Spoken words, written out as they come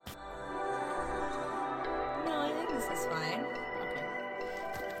This is fine.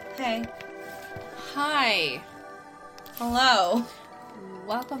 Okay. Hey. Hi. Hello.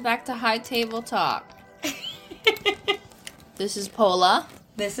 Welcome back to High Table Talk. This is Paula.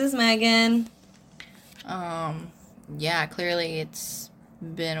 This is Megan. Yeah, clearly it's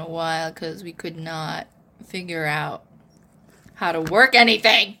been a while because we could not figure out how to work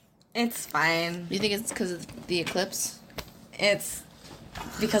anything. It's fine. Do you think it's because of the eclipse? It's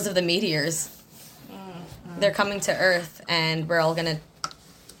because of the meteors. They're coming to Earth, and we're all gonna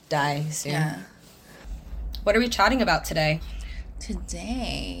die soon. Yeah. What are we chatting about today?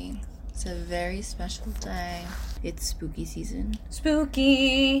 Today, it's a very special day. It's spooky season.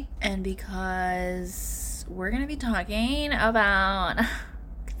 Spooky. And because we're going to be talking about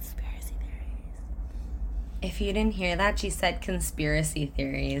conspiracy theories. If you didn't hear that, she said conspiracy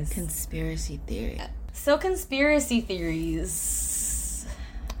theories. Conspiracy theory. So conspiracy theories.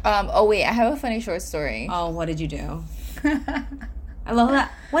 Oh wait, I have a funny short story. Oh, what did you do? I love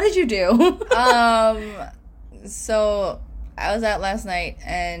that. What did you do? So I was out last night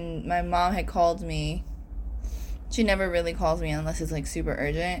and my mom had called me. She never really calls me unless it's like super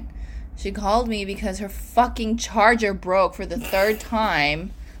urgent. She called me because her fucking charger broke for the third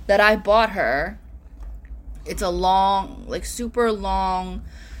time that I bought her. It's a long, like super long,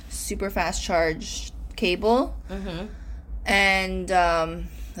 super fast charge cable. Mm-hmm. And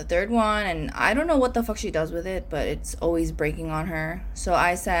the third one, and I don't know what the fuck she does with it, but it's always breaking on her. So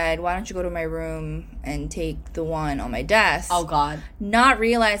I said, why don't you go to my room and take the one on my desk? Oh, God. Not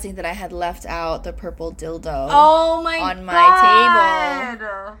realizing that I had left out the purple dildo on my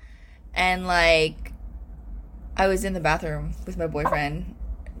table. And, like, I was in the bathroom with my boyfriend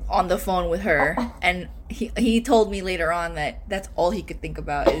on the phone with her, and he told me later on that that's all he could think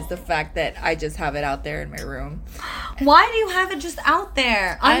about is the fact that I just have it out there in my room. Why do you have it just out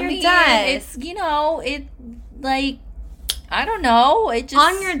there on your desk? It's, you know, it, like, I don't know. It just...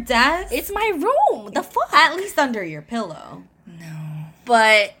 On your desk? It's my room. The fuck? At least under your pillow. No.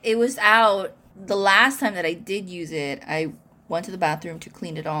 But it was out. The last time that I did use it, I went to the bathroom to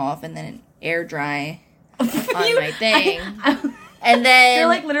clean it off and then air dry on my thing. And then you're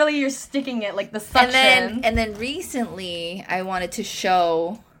like literally you're sticking it like the suction. And then recently I wanted to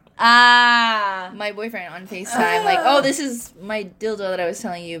show my boyfriend on FaceTime like, oh, this is my dildo that I was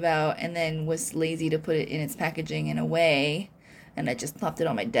telling you about, and then was lazy to put it in its packaging and away, and I just plopped it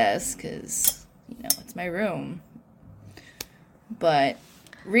on my desk because, you know, it's my room. But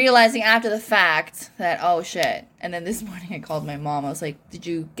realizing after the fact that, oh shit, and then this morning I called my mom. I was like, did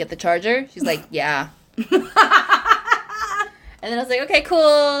you get the charger? She's like, yeah. And then I was like, okay,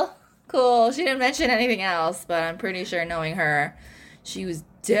 cool. She didn't mention anything else, but I'm pretty sure, knowing her, she was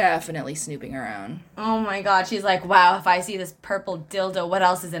definitely snooping around. Oh my God. She's like, wow, if I see this purple dildo, what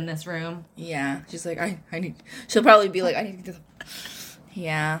else is in this room? Yeah. She's like, I need... She'll probably be like, I need to...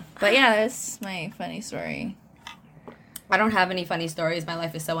 Yeah. But yeah, that's my funny story. I don't have any funny stories. My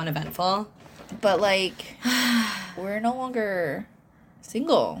life is so uneventful. But, like, we're no longer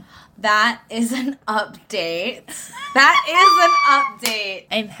single. That is an update.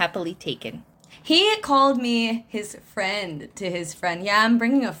 I'm happily taken. He called me his friend to his friend. Yeah, I'm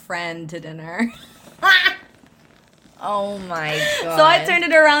bringing a friend to dinner. Oh my God. So I turned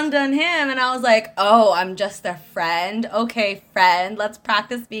it around on him and I was like, oh, I'm just a friend. Okay, friend, let's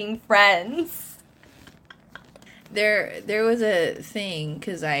practice being friends. There was a thing,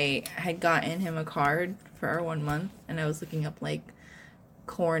 because I had gotten him a card for our 1 month, and I was looking up, like,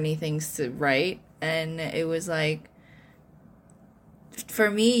 corny things to write, and it was like,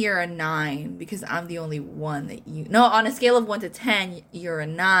 for me, you're a 9 because I'm the only one that you... No, on a scale of 1 to 10, you're a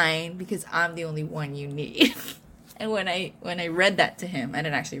 9 because I'm the only one you need. And when I read that to him, I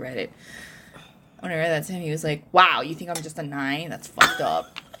didn't actually write it. When I read that to him, he was like, wow, you think I'm just a 9? That's fucked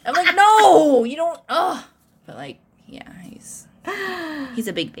up. I'm like, no, you don't... Ugh. But, like, yeah, he's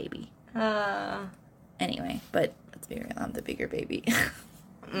a big baby. Anyway, but let's be real, I'm the bigger baby.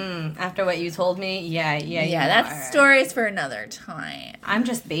 After what you told me, yeah. Yeah, that's stories for another time. I'm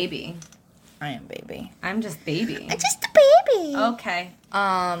just baby. I am baby. I'm just baby. I'm just a baby. Okay.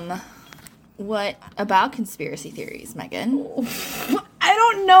 What about conspiracy theories, Megan? I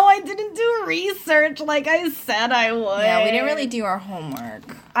don't know. I didn't do research like I said I would. Yeah, we didn't really do our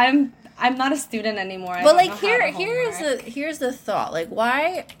homework. I'm not a student anymore. But like here's the thought. Like,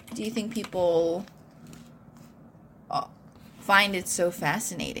 why do you think people find it so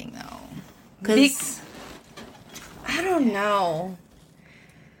fascinating, though? Because I don't know.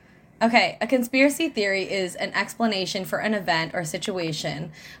 Okay, a conspiracy theory is an explanation for an event or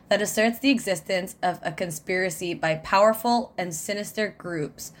situation that asserts the existence of a conspiracy by powerful and sinister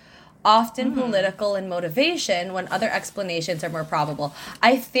groups often political in motivation when other explanations are more probable.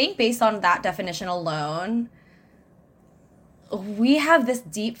 I think based on that definition alone, we have this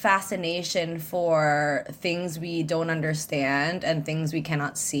deep fascination for things we don't understand and things we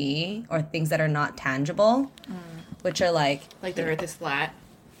cannot see or things that are not tangible, which are like the Earth is flat.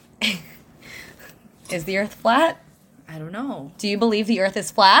 Is the Earth flat? I don't know. Do you believe the Earth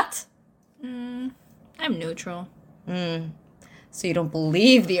is flat? I'm neutral. So you don't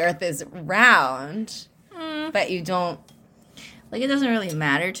believe the Earth is round, but you don't... Like, it doesn't really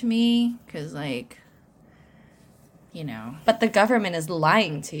matter to me, because, like, you know. But the government is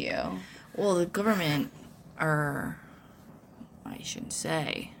lying to you. Well, the government are... I shouldn't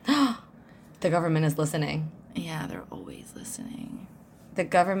say. The government is listening. Yeah, they're always listening. The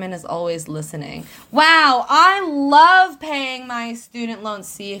government is always listening. Wow, I love paying my student loans.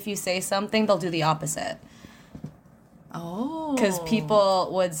 See, if you say something, they'll do the opposite. Oh. Because people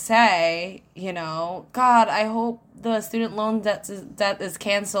would say, you know, God, I hope the student loan debt is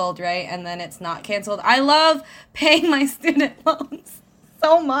canceled, right? And then it's not canceled. I love paying my student loans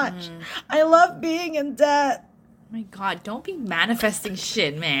so much. I love being in debt. Oh my God, don't be manifesting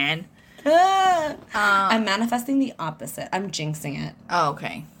shit, man. I'm manifesting the opposite. I'm jinxing it. Oh,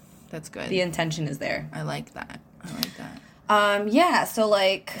 okay. That's good. The intention is there. I like that. Yeah, so,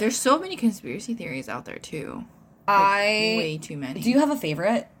 like... There's so many conspiracy theories out there, too. Way too many. Do you have a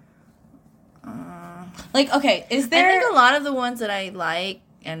favorite? Like, okay, is there... I think a lot of the ones that I like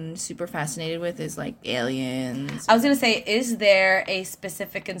and super fascinated with is, like, aliens. I was going to say, is there a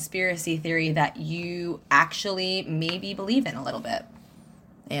specific conspiracy theory that you actually maybe believe in a little bit?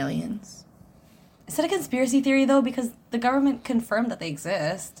 Aliens. Is that a conspiracy theory, though? Because the government confirmed that they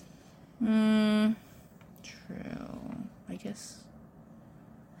exist. True. I guess.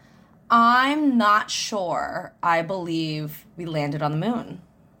 I'm not sure I believe we landed on the moon.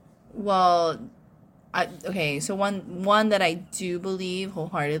 Well, so one that I do believe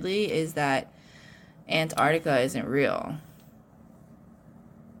wholeheartedly is that Antarctica isn't real.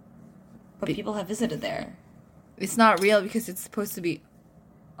 But people have visited there. It's not real because it's supposed to be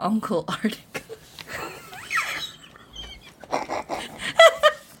Uncle Arctic.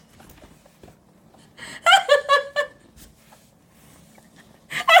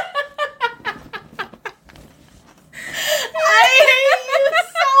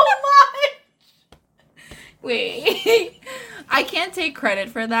 Wait, I can't take credit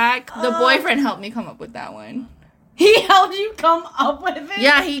for that. The boyfriend helped me come up with that one. He helped you come up with it?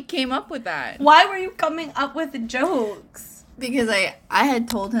 Yeah, he came up with that. Why were you coming up with the jokes? Because I had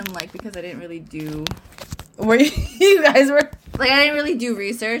told him, like, because I didn't really do... You guys were... Like, I didn't really do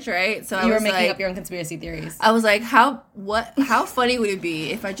research, right? So you were making up your own conspiracy theories. I was like, how funny would it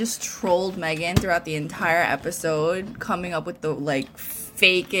be if I just trolled Megan throughout the entire episode, coming up with the, like,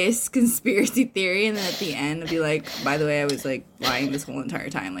 fakest conspiracy theory, and then at the end I'd be like, by the way, I was, like, lying this whole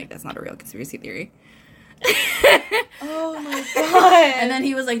entire time. Like, that's not a real conspiracy theory. Oh my God. And then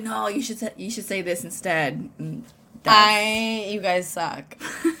he was like, no, you should say this instead. You guys suck.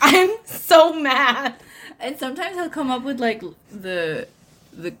 I'm so mad. And sometimes he'll come up with, like, the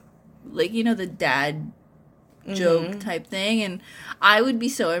like, you know, the dad joke type thing, and I would be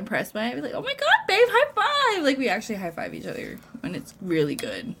so impressed by it. I'd be like, oh my God, babe, high five! Like, we actually high five each other when it's really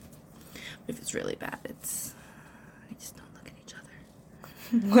good. But if it's really bad, we just don't look at each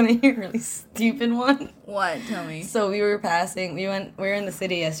other. Want to hear a really stupid one? What? Tell me. So we were in the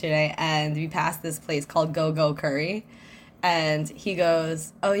city yesterday, and we passed this place called Go Go Curry. And he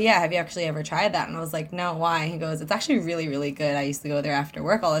goes, oh, yeah, have you actually ever tried that? And I was like, no, why? He goes, it's actually really, really good. I used to go there after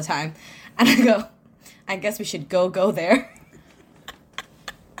work all the time. And I go, I guess we should go there.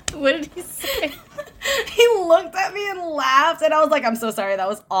 What did he say? He looked at me and laughed. And I was like, I'm so sorry. That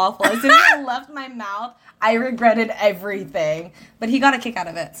was awful. As soon as it left my mouth, I regretted everything. But he got a kick out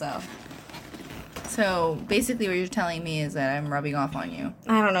of it, so. So, basically what you're telling me is that I'm rubbing off on you.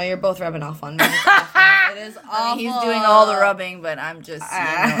 I don't know. You're both rubbing off on me. It is awful. I mean, he's doing all the rubbing, but I'm just,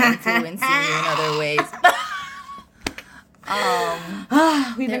 influencing you in other ways.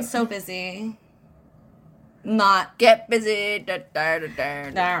 We've been so busy. Not. Get busy. That's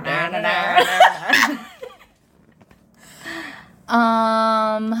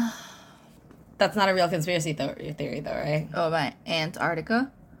not a real conspiracy theory, though, right? Oh, about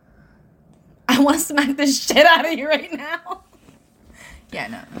Antarctica? I want to smack the shit out of you right now. Yeah,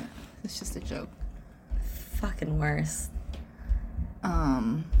 no. It's just a joke. Fucking worse.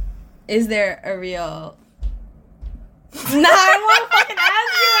 Is there a real... No, I won't fucking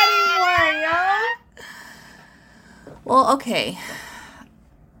ask you anymore, yo. Well, okay.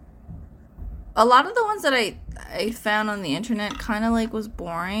 A lot of the ones that I found on the internet kind of like was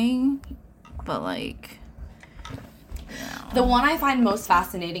boring, but like, The one I find most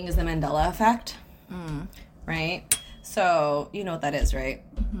fascinating is the Mandela effect. Right? So, you know what that is, right?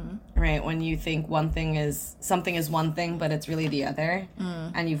 Right? When you think something is one thing, but it's really the other,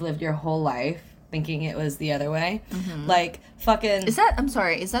 and you've lived your whole life thinking it was the other way. Like, fucking... I'm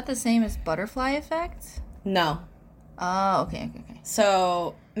sorry, is that the same as butterfly effect? No. Oh, okay.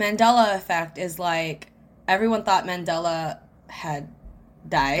 So, Mandela effect is like, everyone thought Mandela had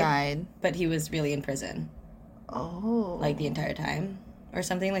died, but he was really in prison. Oh. Like, the entire time. Or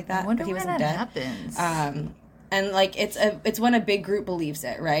something like that. I wonder but he why wasn't that dead. happens. And, like, it's when a big group believes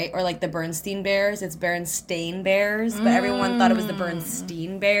it, right? Or, like, the Bernstein Bears. It's Berenstain Bears. But everyone thought it was the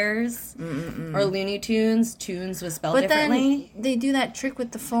Bernstein Bears. Or Looney Tunes. Tunes was spelled differently. Then they do that trick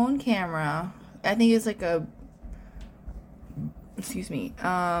with the phone camera. I think it's like a... Excuse me.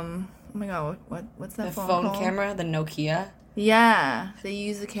 Oh, my God. What's that phone called? Camera? The Nokia? Yeah. They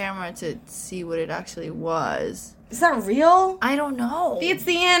use the camera to see what it actually was. Is that real? I don't know. It's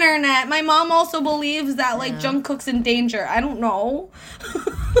the internet. My mom also believes that, like, Jungkook's in danger. I don't know.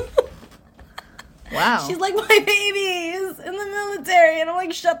 Wow. She's like, my baby's in the military. And I'm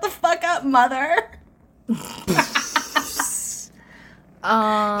like, shut the fuck up, mother.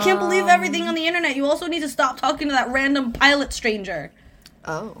 Can't believe everything on the internet. You also need to stop talking to that random pilot stranger.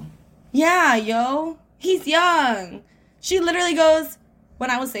 Oh. Yeah, yo. He's young. She literally goes,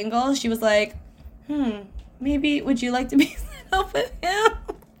 when I was single, she was like, maybe would you like to be set up with him?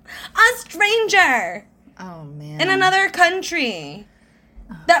 A stranger. Oh, man. In another country.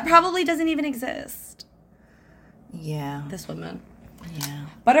 That probably doesn't even exist. Yeah. This woman. Yeah.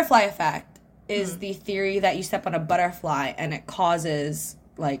 Butterfly effect is the theory that you step on a butterfly and it causes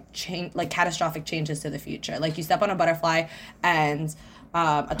like catastrophic changes to the future. Like you step on a butterfly and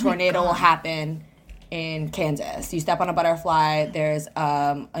a tornado will happen in Kansas. You step on a butterfly, there's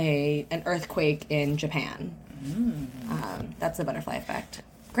an earthquake in Japan. That's the butterfly effect.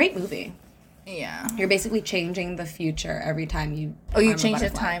 Great movie. Yeah. You're basically changing the future every time you... you change the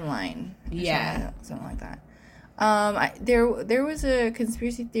timeline. Yeah. Something like that. There was a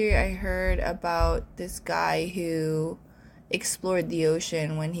conspiracy theory I heard about this guy who explored the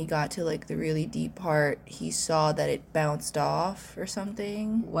ocean. When he got to like the really deep part, he saw that it bounced off or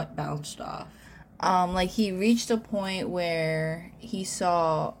something. What bounced off? Like he reached a point where he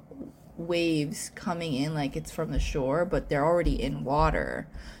saw waves coming in like it's from the shore, but they're already in water.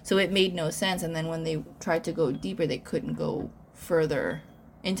 So it made no sense. And then when they tried to go deeper, they couldn't go further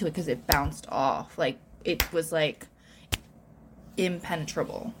into it because it bounced off. Like it was like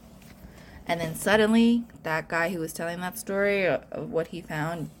impenetrable. And then suddenly, that guy who was telling that story of what he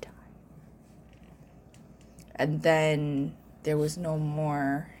found died. And then there was no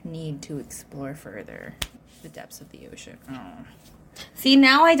more need to explore further the depths of the ocean. Oh. See,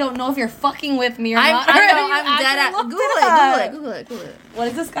 now I don't know if you're fucking with me or not. I'm dead at... Google it. What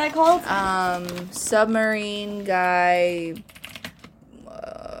is this guy called? Submarine guy...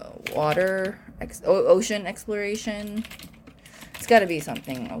 ocean exploration. It's got to be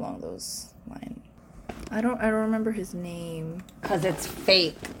something along those lines. I don't remember his name. Because it's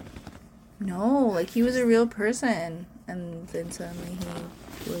fake. No, like he was a real person, and then suddenly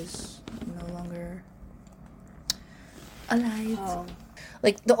he was no longer alive. Oh.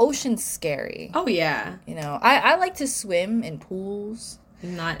 Like the ocean's scary. Oh yeah. You know, I like to swim in pools.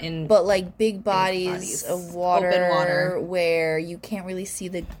 Not in... But like big bodies of water, open water where you can't really see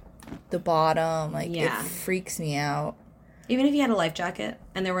the bottom. Like Yeah. it freaks me out. Even if you had a life jacket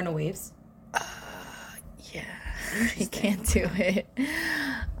and there were no waves. Yeah. I can't do it.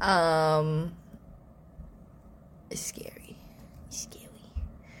 It's scary.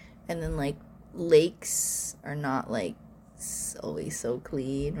 And then like lakes are not like always so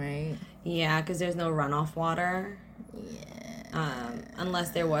clean, right? Yeah, because there's no runoff water. Yeah. Unless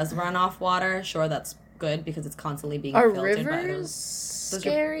there was runoff water, sure, that's good because it's constantly being Are filtered by rivers those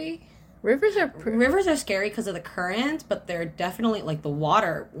scary? Rivers are scary because of the current, but they're definitely like the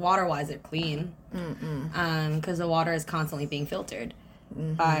water-wise, they're clean. Because the water is constantly being filtered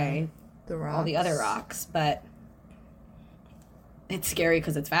by all the other rocks. But it's scary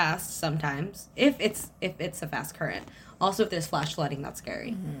because it's fast sometimes. If it's a fast current. Also, if there's flash flooding, that's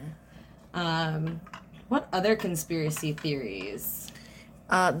scary. What other conspiracy theories?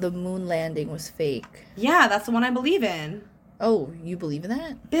 The moon landing was fake. Yeah, that's the one I believe in. Oh, you believe in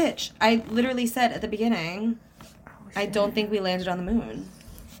that? Bitch, I literally said at the beginning, I don't think we landed on the moon.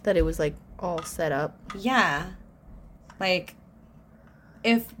 That it was, like, all set up? Yeah. Like,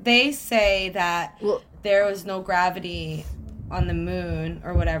 if they say that there was no gravity on the moon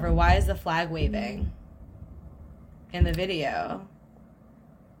or whatever, why is the flag waving? in the video.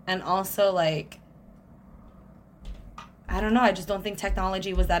 And also, like, I don't know. I just don't think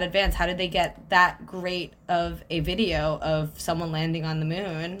technology was that advanced. How did they get that great of a video of someone landing on the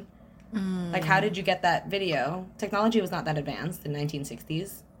moon? Like, how did you get that video? Technology was not that advanced in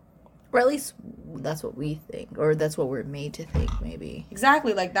 1960s. Or at least that's what we think. Or that's what we're made to think, maybe.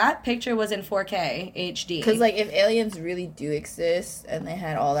 Exactly. Like, that picture was in 4K HD. Because, like, if aliens really do exist and they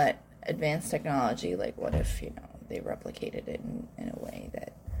had all that advanced technology, like, what if, they replicated it in a way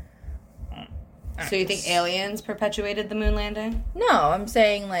that... So you think aliens perpetuated the moon landing? No, I'm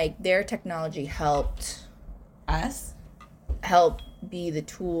saying, like, their technology helped be the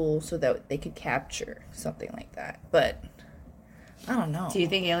tool so that they could capture something like that. But I don't know. Do you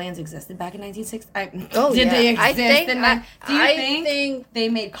think aliens existed back in 1960? Did they exist? Do you think they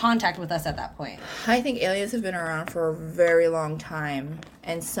made contact with us at that point? I think aliens have been around for a very long time,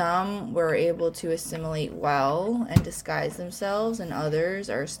 and some were able to assimilate well and disguise themselves, and others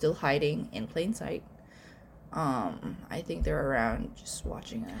are still hiding in plain sight. I think they're around just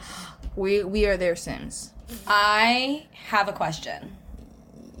watching us. We are their Sims. I have a question.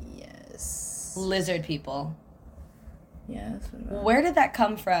 Yes. Lizard people. Yes. Where did that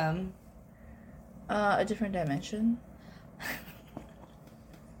come from? A different dimension.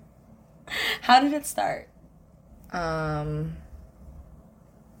 How did it start? I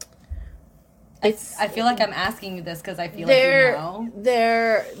feel like I'm asking you this because I feel like you know.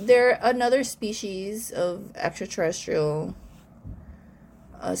 They're another species of extraterrestrial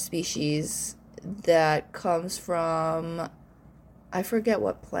species that comes from, I forget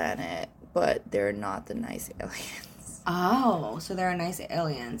what planet, but they're not the nice aliens. Oh, so there are nice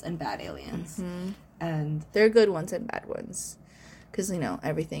aliens and bad aliens. Mm-hmm. And there are good ones and bad ones. Because,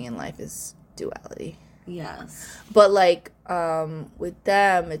 everything in life is duality. Yes. But, like, with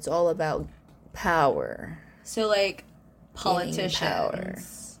them, it's all about power. So, like,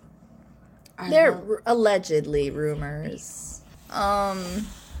 politicians. Power. They're allegedly rumors.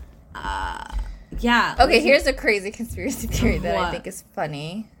 Yeah. Okay, here's a crazy conspiracy theory that What? I think is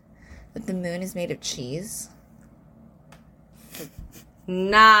funny. That the moon is made of cheese.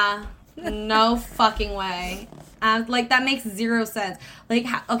 Nah. No fucking way. Like, that makes zero sense. Like,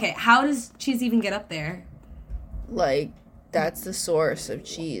 how does cheese even get up there? Like, that's the source of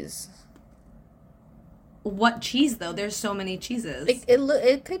cheese. What cheese, though? There's so many cheeses.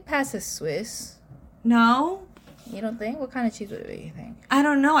 It could pass as Swiss. No? You don't think? What kind of cheese would it be, you think? I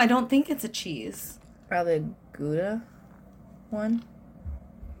don't know. I don't think it's a cheese. Probably a Gouda one.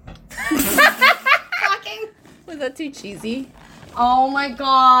 Fucking. Was that too cheesy? Oh my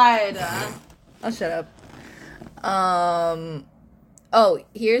god. I'll shut up. Oh,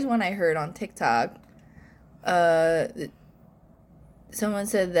 here's one I heard on TikTok. Someone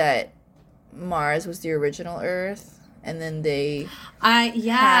said that Mars was the original Earth, and then they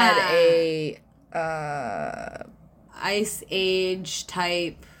had a Ice Age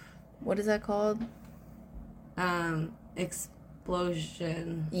type. What is that called?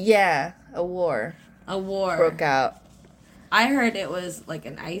 Explosion. Yeah, a war. A war broke out. I heard it was like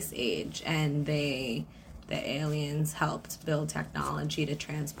an ice age, and the aliens helped build technology to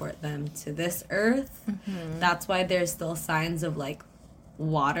transport them to this Earth. Mm-hmm. That's why there's still signs of like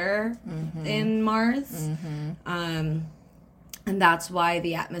water in Mars. Mm-hmm. And that's why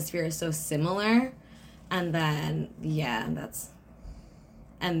the atmosphere is so similar. And then,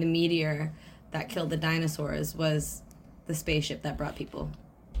 and the meteor that killed the dinosaurs was the spaceship that brought people.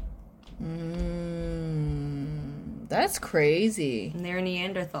 That's crazy. And they're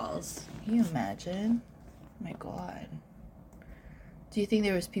Neanderthals. Can you imagine? Oh my god. Do you think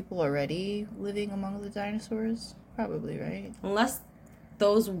there was people already living among the dinosaurs? Probably, right? Unless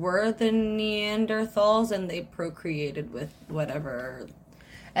those were the Neanderthals and they procreated with whatever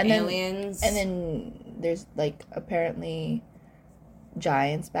aliens. And then there's, like, apparently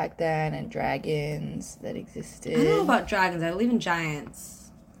giants back then and dragons that existed. I don't know about dragons. I believe in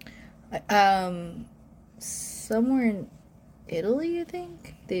giants. Somewhere in Italy, I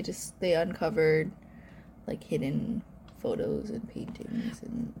think, they uncovered, like, hidden photos and paintings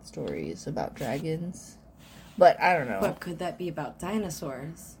and stories about dragons. But I don't know. What could that be about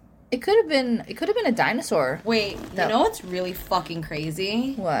dinosaurs? It could have been a dinosaur. Wait, you know what's really fucking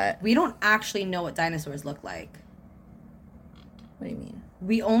crazy? What? We don't actually know what dinosaurs look like. What do you mean?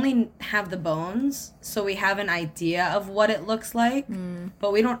 We only have the bones, so we have an idea of what it looks like,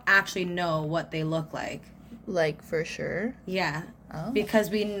 but we don't actually know what they look like. Like, for sure? Yeah. Oh. Because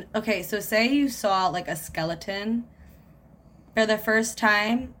so say you saw, like, a skeleton for the first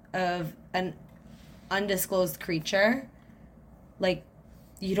time of an undisclosed creature, like,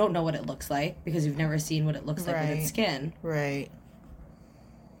 you don't know what it looks like because you've never seen what it looks like with its skin. Right.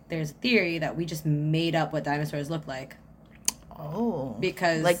 There's a theory that we just made up what dinosaurs look like. Oh.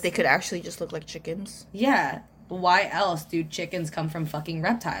 Because... Like, they could actually just look like chickens? Yeah. Why else do chickens come from fucking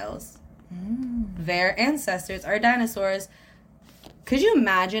reptiles? Their ancestors are dinosaurs. Could you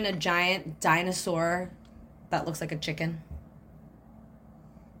imagine a giant dinosaur that looks like a chicken?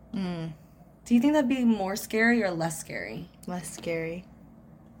 Do you think that'd be more scary or less scary? Less scary.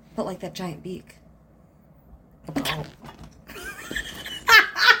 But like that giant beak. Oh.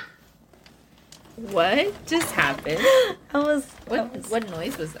 What just happened? What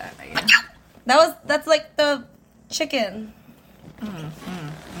noise was that, Megan? That's like the chicken.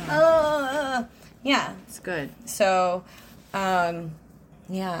 Yeah. It's good. So,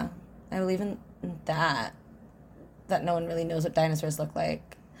 yeah. I believe in that. That no one really knows what dinosaurs look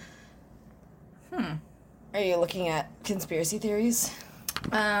like. Are you looking at conspiracy theories?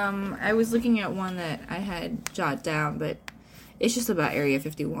 I was looking at one that I had jotted down, but it's just about Area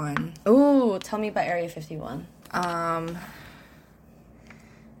 51. Ooh, tell me about Area 51.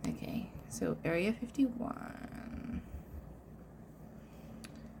 Okay, so Area 51.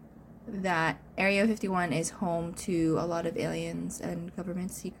 That Area 51 is home to a lot of aliens and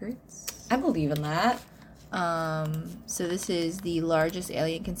government secrets. I believe in that. So this is the largest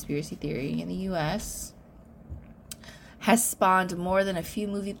alien conspiracy theory in the U.S. Has spawned more than a few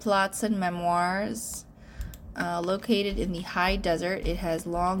movie plots and memoirs. Located in the high desert, it has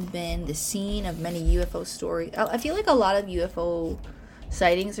long been the scene of many UFO stories. I feel like a lot of UFO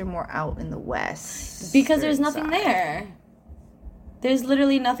sightings are more out in the west. Because there's nothing there. There's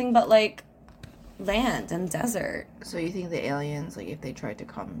literally nothing but, like, land and desert. So you think the aliens, like, if they tried to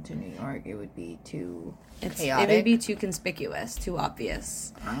come to New York, it would be too It chaotic? would be too conspicuous, too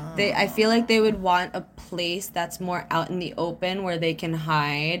obvious. I feel like they would want a place that's more out in the open where they can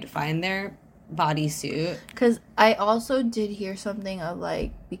hide, find their bodysuit. Because I also did hear something of,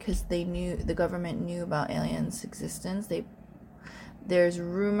 like, because the government knew about aliens' existence, there's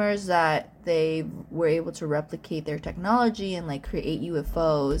rumors that they were able to replicate their technology and, like, create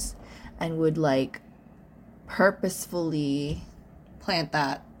UFOs and would, like, purposefully Plant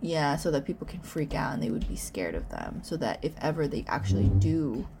that. Yeah, so that people can freak out and they would be scared of them. So that if ever they actually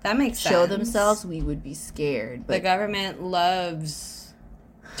do that makes show sense. themselves, we would be scared. But the government loves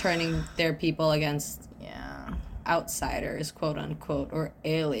turning their people against outsiders, quote unquote, or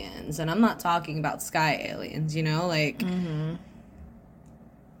aliens. And I'm not talking about sky aliens, you know, like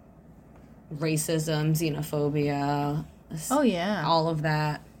racism, xenophobia. Oh yeah, all of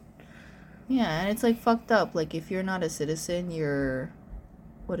that. Yeah, and it's like fucked up. Like if you're not a citizen, you're,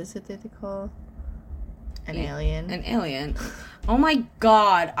 what is it that they call? An alien. An alien. Oh my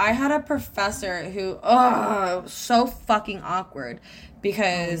god, I had a professor who, it was so fucking awkward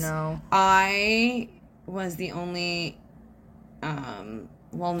because I was the only,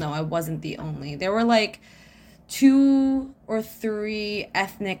 well, no, I wasn't the only. There were like 2 or 3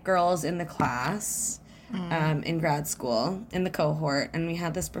 ethnic girls in the class, in grad school, in the cohort, and we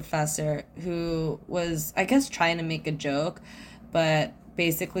had this professor who was, I guess, trying to make a joke, but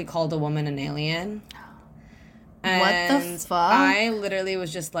basically called a woman an alien. And what the fuck? I literally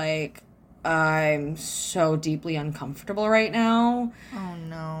was just like, I'm so deeply uncomfortable right now. Oh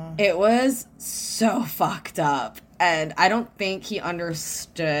no. It was so fucked up. And I don't think he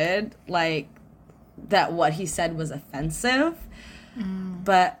understood, like, that what he said was offensive.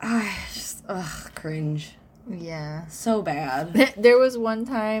 But I just, cringe. Yeah. So bad. There was one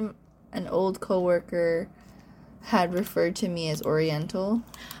time an old coworker had referred to me as Oriental.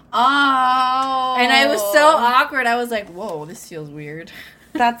 Oh. And I was so awkward. I was like, whoa, this feels weird.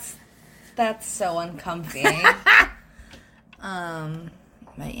 That's so uncomfy.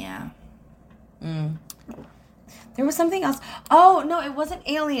 But yeah. There was something else. Oh, no, it wasn't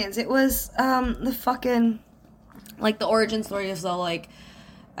aliens. It was, the fucking, like, the origin story of the, like,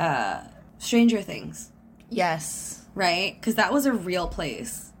 Stranger Things. Yes. Right? Because that was a real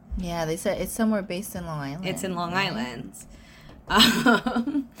place. Yeah, they said it's somewhere based in Long Island. It's in Long Island.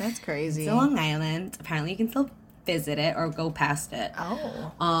 That's crazy. It's in Long Island. Apparently you can still visit it or go past it.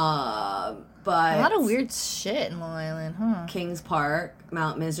 Oh. But a lot of weird shit in Long Island, huh? Kings Park,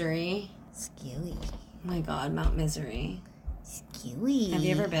 Mount Misery. Scary. Oh my god, Mount Misery. Scary. Have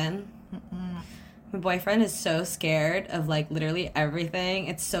you ever been? My boyfriend is so scared of, like, literally everything.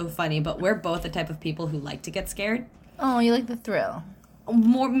 It's so funny, but we're both the type of people who like to get scared. Oh, you like the thrill.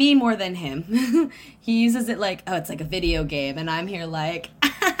 More than him. He uses it like, oh, it's like a video game, and I'm here like,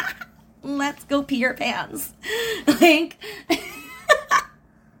 let's go pee your pants. Like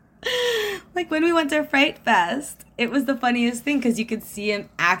Like when we went to Fright Fest, it was the funniest thing because you could see him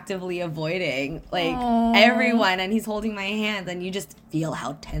actively avoiding like everyone, and he's holding my hand, and you just feel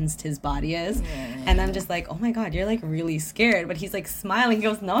how tensed his body is. Yeah. And I'm just like, oh my God, you're like really scared. But he's like smiling. He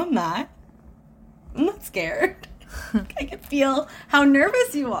goes, no, I'm not. I'm not scared. I can feel how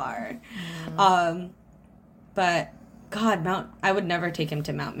nervous you are. But God, I would never take him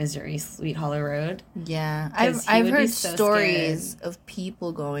to Mount Misery, Sweet Hollow Road. Yeah, I've heard so stories of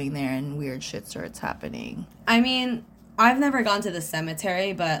people going there and weird shit starts happening. I mean, I've never gone to the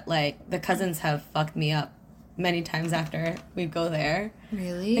cemetery, but like the cousins have fucked me up many times after we go there.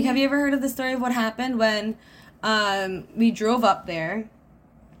 Really? Like, have you ever heard of the story of what happened when we drove up there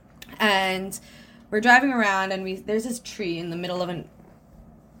and we're driving around and there's this tree in the middle of an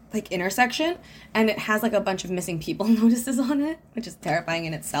like intersection, and it has like a bunch of missing people notices on it, which is terrifying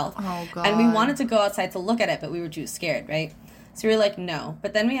in itself. Oh God. And we wanted to go outside to look at it, but we were too scared, right? So we were like, no.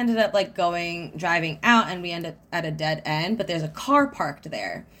 But then we ended up like driving out, and we ended up at a dead end, but there's a car parked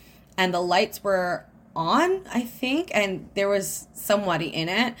there, and the lights were on, I think, and there was somebody in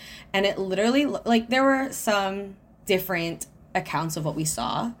it, and it literally like there were some different accounts of what we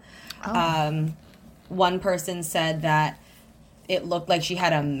saw. One person said that it looked like she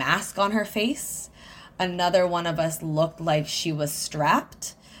had a mask on her face. Another one of us looked like she was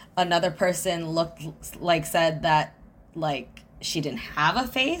strapped. Another person said that like she didn't have a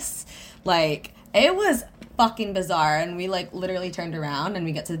face. Like, it was fucking bizarre. And we like literally turned around and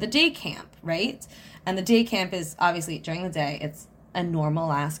we get to the day camp, right? And the day camp is obviously during the day, it's a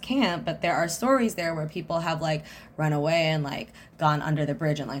normal ass camp, but there are stories there where people have like run away and like gone under the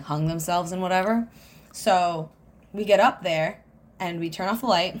bridge and like hung themselves and whatever. So we get up there and we turn off the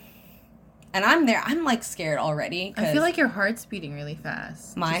light, and I'm there. I'm, like, scared already. I feel like your heart's beating really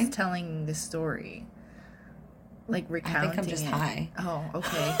fast. Mine? Just telling the story. Like, recounting I think I'm just high. Oh,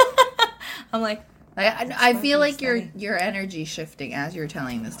 okay. I'm like... I feel like your energy shifting as you're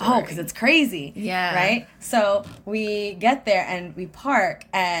telling the story. Oh, because it's crazy. Yeah. Right? So we get there, and we park,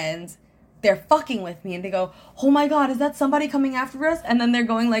 and they're fucking with me, and they go, oh, my God, is that somebody coming after us? And then they're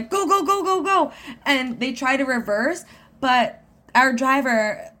going, like, go, go, go, go, go. And they try to reverse, but... our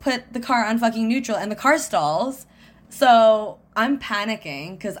driver put the car on fucking neutral and the car stalls. So I'm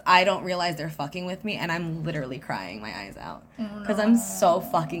panicking because I don't realize they're fucking with me, and I'm literally crying my eyes out because I'm so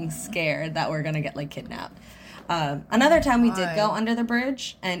fucking scared that we're going to get like kidnapped. Another time we did go under the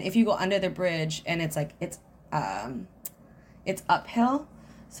bridge, and if you go under the bridge and it's like, it's uphill.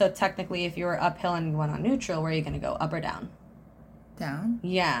 So technically if you were uphill and you went on neutral, where are you going to go, up or down? Down?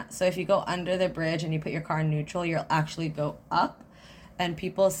 Yeah. So if you go under the bridge and you put your car in neutral, you'll actually go up. And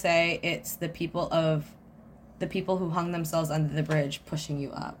people say it's the people who hung themselves under the bridge pushing you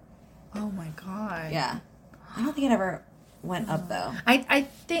up. Oh my God. Yeah. I don't think it ever went up though. I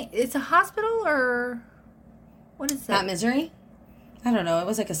think it's a hospital, or what is that? Mount Misery? I don't know. It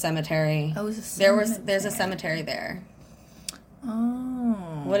was like a cemetery. Oh, it was a cemetery. There's a cemetery there.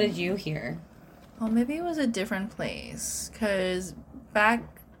 Oh. What did you hear? Oh, maybe it was a different place, because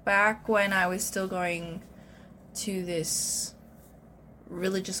back when I was still going to this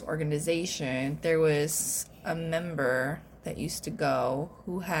religious organization, there was a member that used to go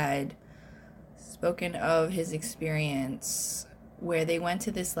who had spoken of his experience where they went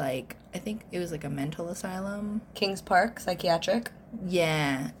to this, like, I think it was like a mental asylum. Kings Park Psychiatric?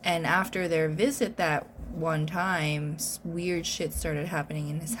 Yeah, and after their visit that one time, weird shit started happening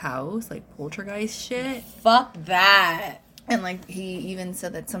in his house, like poltergeist shit. Fuck that. And like he even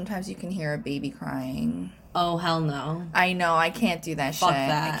said that sometimes you can hear a baby crying. Oh, hell no. I know, I can't do that Fuck shit.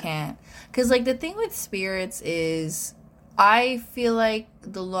 that. I can't. Because like the thing with spirits is I feel like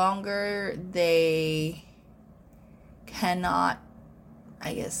the longer they cannot,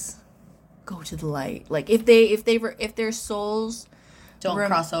 I guess, go to the light. Like if their souls don't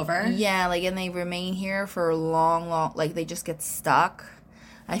cross over. Yeah, like, and they remain here for long, like, they just get stuck.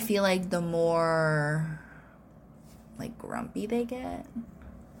 I feel like the more, like, grumpy they get.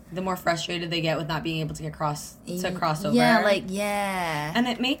 The more frustrated they get with not being able to cross over. Yeah, like, yeah. And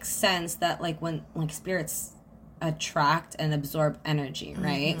it makes sense that, like, when, like, spirits attract and absorb energy,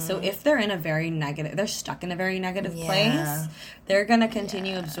 right? Mm-hmm. So if they're in a very negative, they're stuck in a very negative place, they're going to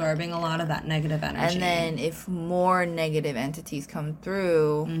continue absorbing a lot of that negative energy. And then if more negative entities come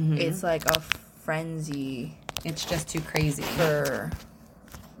through, it's like a frenzy. It's just too crazy for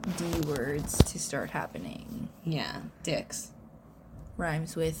D words to start happening. Yeah, dicks.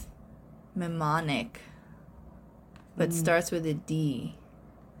 Rhymes with mnemonic, but starts with a D.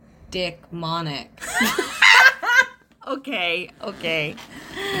 Dick-monic. Okay.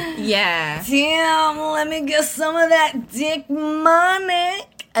 Yeah. Damn, let me get some of that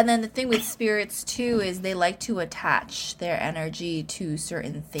dick-monic. And then the thing with spirits too is they like to attach their energy to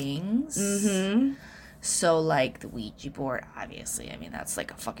certain things. Mm-hmm. So like the Ouija board, obviously. I mean, that's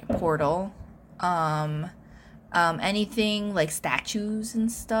like a fucking portal. Anything like statues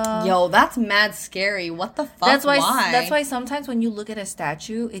and stuff. Yo, that's mad scary. What the fuck? That's why. Why? That's why sometimes when you look at a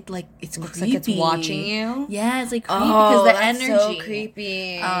statue, it's looks creepy. like it's watching you. Yeah, it's like creepy because the that's energy. so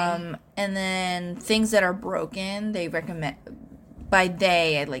creepy. And then things that are broken, they recommend. By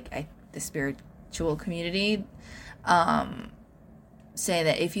they, the spiritual community, say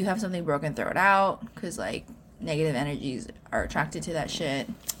that if you have something broken, throw it out because like negative energies are attracted to that shit.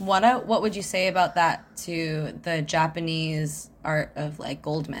 What would you say about that to the Japanese art of like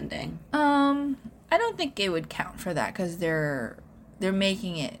gold mending? I don't think it would count for that because they're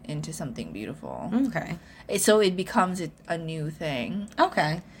making it into something beautiful. Okay. So it becomes a new thing.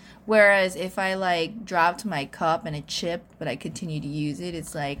 Okay. Whereas if I like dropped my cup and it chipped, but I continue to use it,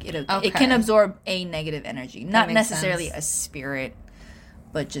 it's like it Okay. can absorb a negative energy, not makes necessarily sense. a spirit,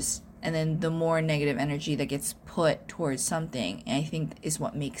 but just. And then the more negative energy that gets put towards something, I think is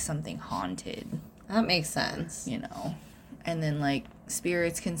what makes something haunted. That makes sense. You know? And then, like,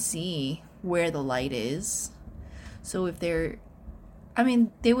 spirits can see where the light is. So if they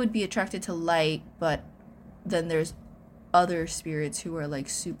would be attracted to light, but then there's other spirits who are, like,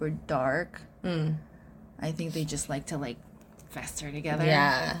 super dark. I think they just like to, like, fester together.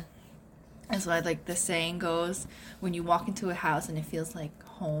 Yeah. That's why, like, the saying goes, when you walk into a house and it feels, like,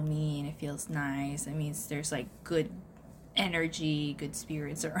 homey and it feels nice, it means there's, like, good energy, good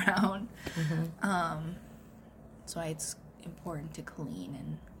spirits around. That's why it's important to clean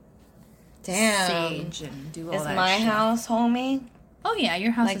and sage and do all Is that my shit. house homey? Oh, yeah,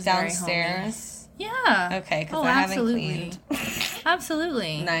 your house Like is very homey. downstairs? Yeah. Okay, because Oh, I absolutely. haven't cleaned.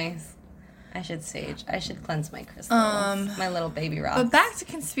 Absolutely. Nice. I should sage. I should cleanse my crystals. My little baby rocks. But back to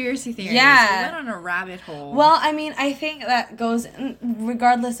conspiracy theories. Yeah. We went on a rabbit hole. Well, I mean, I think that goes,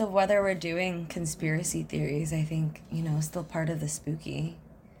 regardless of whether we're doing conspiracy theories, I think, still part of the spooky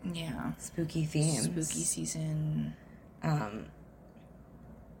yeah. themes. Spooky season. But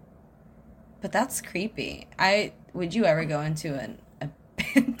that's creepy. Would you ever go into an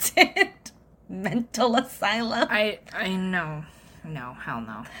abandoned mental asylum? I know. No, hell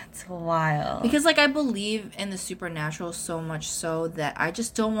no. That's wild. Because, like, I believe in the supernatural so much so that I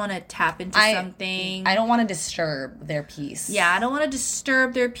just don't want to tap into something. I don't want to disturb their peace. Yeah, I don't want to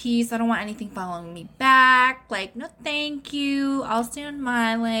disturb their peace. I don't want anything following me back. Like, no thank you. I'll stay in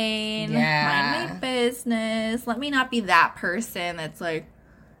my lane. Yeah. Mind my business. Let me not be that person that's like,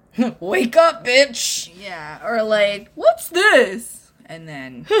 wake up, bitch. yeah. Or like, what's this? And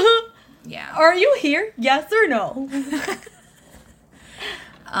then, yeah. Are you here? Yes or no?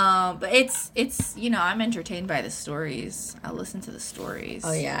 But it's I'm entertained by the stories. I listen to the stories.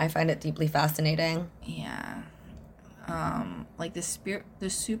 Oh yeah, I find it deeply fascinating. Yeah. Like the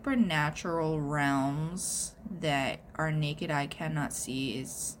supernatural realms that our naked eye cannot see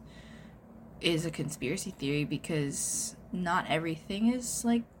is a conspiracy theory because not everything is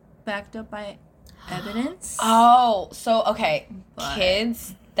like backed up by evidence. Oh, so okay, But-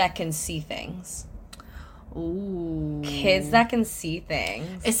 kids that can see things. Ooh. Kids that can see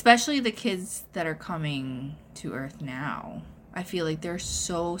things. Especially the kids that are coming to Earth now. I feel like they're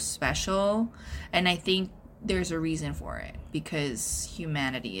so special, and I think there's a reason for it because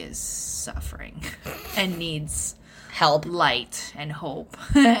humanity is suffering and needs Help. light and hope.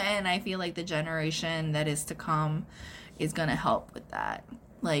 And I feel like the generation that is to come is going to help with that.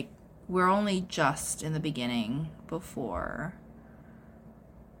 Like, we're only just in the beginning before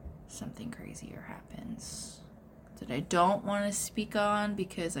something crazier happens that I don't want to speak on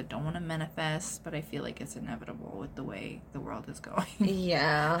because I don't want to manifest, but I feel like it's inevitable with the way the world is going.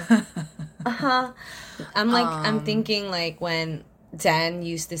 Yeah. Uh-huh. I'm thinking like when Dan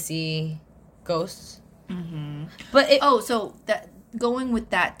used to see ghosts. Mm-hmm. But it, so that going with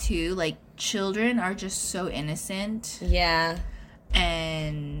that too, like children are just so innocent yeah,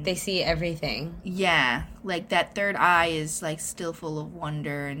 and they see everything. yeah, like that third eye is like still full of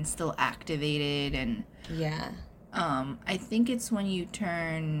wonder and still activated and Yeah. I think it's when you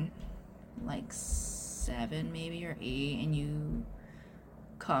turn like 7 maybe or 8 and you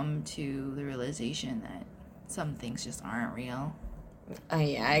come to the realization that some things just aren't real.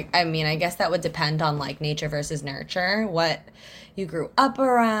 Yeah, I mean, I guess that would depend on like nature versus nurture, what you grew up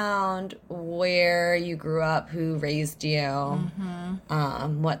around, where you grew up, who raised you,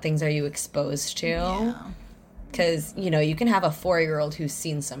 what things are you exposed to. Yeah. Because, you can have a 4-year-old who's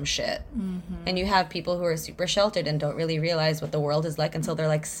seen some shit. And you have people who are super sheltered and don't really realize what the world is like until they're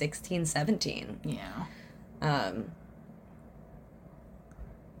like 16, 17. Yeah.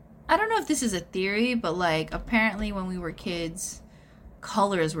 I don't know if this is a theory, but like apparently when we were kids,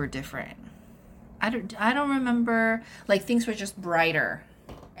 colors were different. I don't remember, like things were just brighter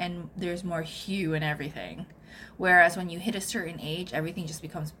and there's more hue and everything. Whereas when you hit a certain age, everything just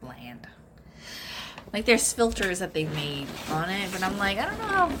becomes bland. Like there's filters that they've made on it, but I'm like, I don't know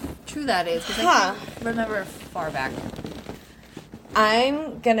how true that is because I can't remember far back.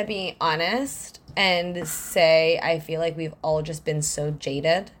 I'm gonna be honest and say I feel like we've all just been so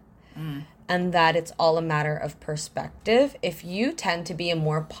jaded. And that it's all a matter of perspective. If you tend to be a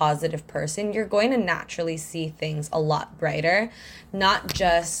more positive person, you're going to naturally see things a lot brighter. Not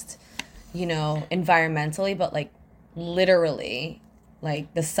just, environmentally, but like literally.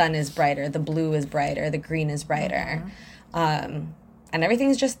 Like the sun is brighter, the blue is brighter, the green is brighter. And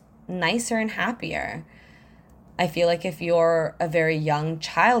everything's just nicer and happier. I feel like if you're a very young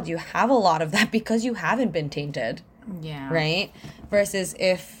child, you have a lot of that because you haven't been tainted. Yeah. Right? Versus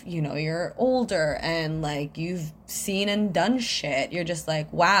if, you're older and, like, you've seen and done shit, you're just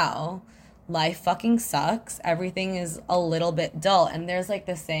like, wow, life fucking sucks. Everything is a little bit dull. And there's, like,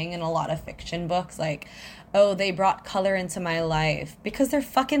 this saying in a lot of fiction books, like, oh, they brought color into my life because they're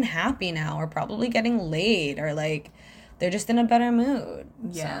fucking happy now or probably getting laid or, like, they're just in a better mood.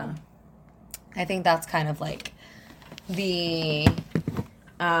 Yeah. So, I think that's kind of, like, the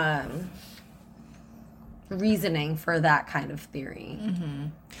reasoning for that kind of theory. Mm-hmm.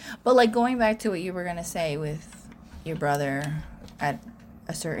 But like going back to what you were gonna say with your brother at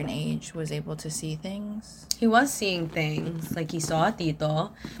a certain age was able to see things. He was seeing things. Like he saw a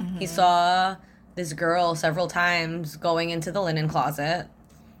tito. Mm-hmm. He saw this girl several times going into the linen closet.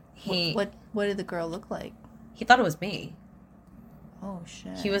 What did the girl look like? He thought it was me. Oh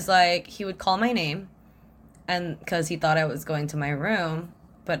shit. He was like, he would call my name and because he thought I was going to my room,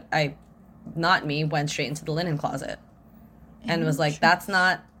 but not me, went straight into the linen closet and was like, that's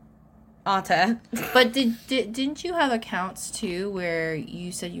not Ate. But didn't you have accounts too where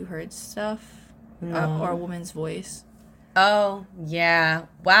you said you heard stuff? No. Or a woman's voice? Oh, yeah.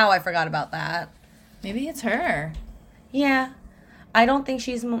 Wow, I forgot about that. Maybe it's her. Yeah. I don't think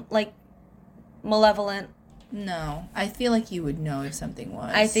she's, malevolent. No. I feel like you would know if something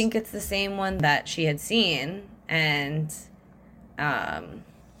was. I think it's the same one that she had seen and,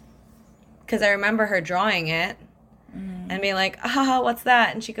 because I remember her drawing it and being like, what's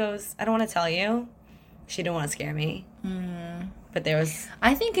that? And she goes, I don't want to tell you. She didn't want to scare me. But there was...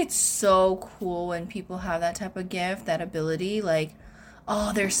 I think it's so cool when people have that type of gift, that ability. Like,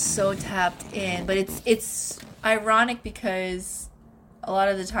 oh, they're so tapped in. But it's ironic because a lot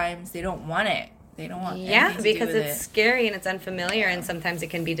of the times they don't want it. They don't want anything to because do with it's scary and it's unfamiliar and sometimes it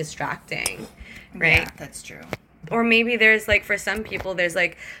can be distracting. Right? Yeah, that's true. Or maybe there's, like, for some people, there's,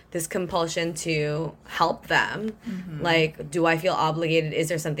 like, this compulsion to help them. Like, do I feel obligated? Is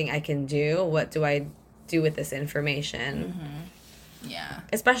there something I can do? What do I do with this information? Yeah.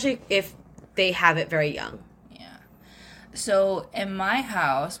 Especially if they have it very young. Yeah. So, in my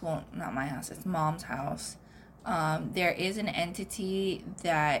house, well, not my house, it's Mom's house, there is an entity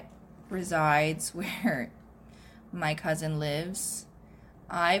that resides where my cousin lives.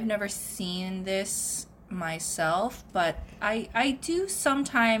 I've never seen this myself, but I do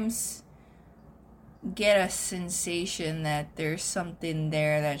sometimes get a sensation that there's something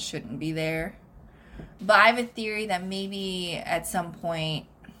there that shouldn't be there. But I have a theory that maybe at some point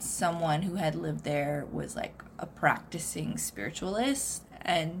someone who had lived there was like a practicing spiritualist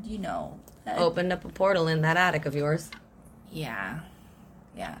and Opened up a portal in that attic of yours. Yeah.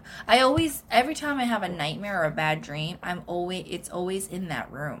 Every time I have a nightmare or a bad dream, it's always in that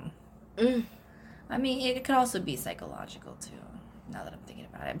room. I mean, it could also be psychological too, now that I'm thinking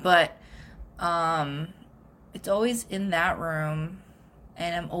about it. But it's always in that room,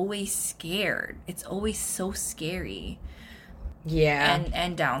 and I'm always scared. It's always so scary. Yeah.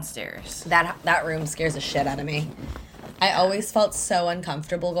 And downstairs. That room scares the shit out of me. I always felt so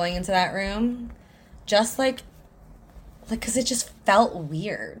uncomfortable going into that room. Just like, because it just felt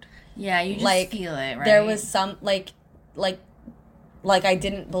weird. Yeah, you just feel it, right? There was some, like I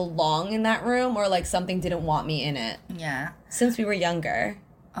didn't belong in that room or, like, something didn't want me in it. Yeah. Since we were younger.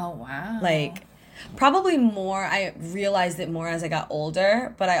 Oh, wow. Like, probably more, I realized it more as I got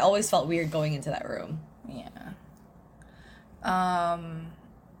older, but I always felt weird going into that room. Yeah.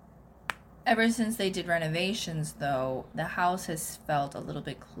 Ever since they did renovations, though, the house has felt a little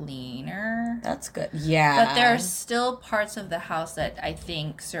bit cleaner. That's good. Yeah. But there are still parts of the house that I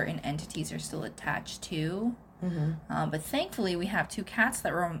think certain entities are still attached to. But thankfully, we have 2 cats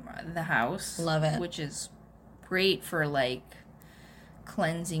that roam the house. Love it. Which is great for, like,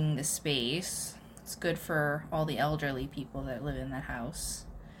 cleansing the space. It's good for all the elderly people that live in that house.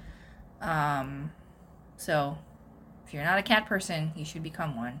 So if you're not a cat person, you should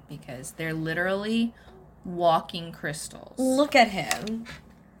become one because they're literally walking crystals. Look at him.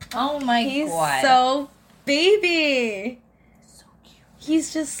 Oh my He's god. so baby. So cute.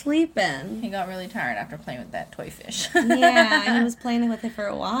 He's just sleeping. He got really tired after playing with that toy fish. Yeah, he was playing with it for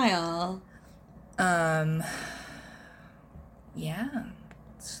a while. Yeah.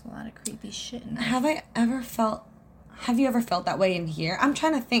 It's a lot of creepy shit in there. Have you ever felt that way in here? I'm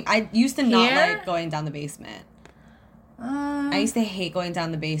trying to think. I used to not Here? like going down the basement. I used to hate going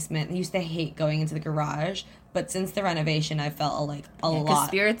down the basement. I used to hate going into the garage. But since the renovation, I felt a lot. Because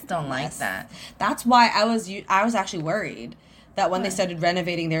spirits don't like less. that. That's why I was actually worried that when they started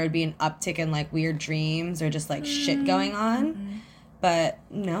renovating, there would be an uptick in like weird dreams or just like shit going on. But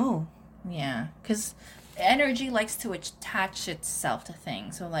no. Yeah, because energy likes to attach itself to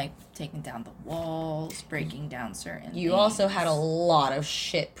things. So, like, taking down the walls, breaking down certain You things. also had a lot of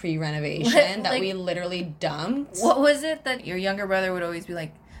shit pre-renovation that Like- we literally dumped. What was it that your younger brother would always be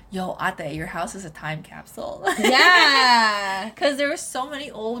like, yo, Ate, your house is a time capsule? Yeah. Because there was so many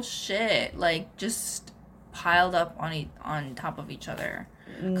old shit, like, just piled up on top of each other,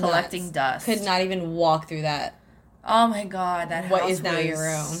 collecting Nuts. dust. Could not even walk through that. Oh my god, that house What is now your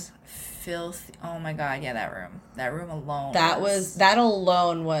was filthy. Oh my god, yeah, that room alone. That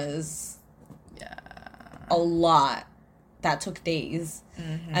alone was yeah. a lot. That took days.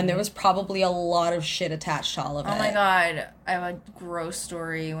 And there was probably a lot of shit attached to all of it. Oh my god, I have a gross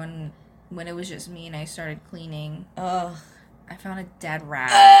story when it was just me and I started cleaning. Ugh. I found a dead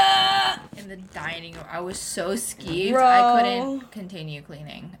rat in the dining room. I was so skeeved. Bro. I couldn't continue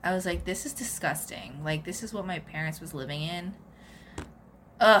cleaning. I was like, this is disgusting. Like, this is what my parents was living in.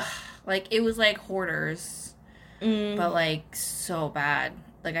 Ugh. Like, it was like hoarders. But, like, so bad.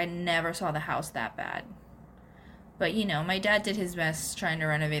 Like, I never saw the house that bad. But, you know, my dad did his best trying to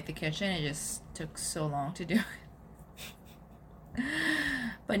renovate the kitchen. It just took so long to do it.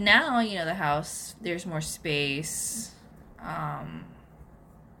 But now, you know, the house, there's more space.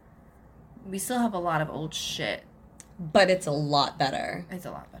 We still have a lot of old shit. But it's a lot better. It's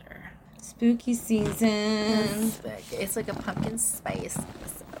a lot better. Spooky season. It's like a pumpkin spice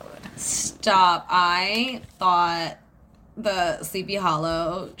episode. Stop. I thought the Sleepy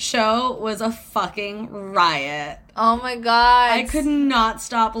Hollow show was a fucking riot. Oh my god. I could not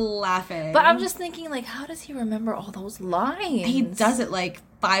stop laughing. But I'm just thinking, like, how does he remember all those lines? He does it like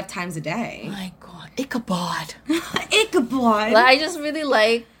 5 times a day. Oh my god. Ichabod. Ichabod. I just really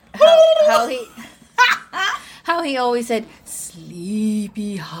like how he always said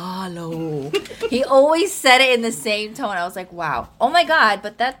Sleepy Hollow. He always said it in the same tone. I was like, wow. Oh my god,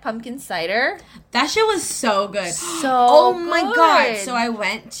 but that pumpkin cider, That shit was so good. so my good. god. So I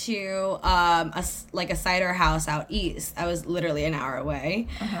went to a cider house out east. I was literally an hour away.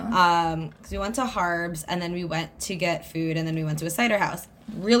 Because we went to Harbs and then we went to get food and then we went to a cider house.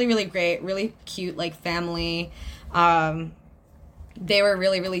 Really, really great. Really cute, like family. They were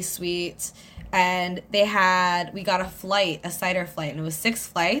really, really sweet. And we got a cider flight, and it was 6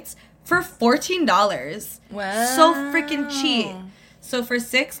 flights for $14. Wow. So freaking cheap. So for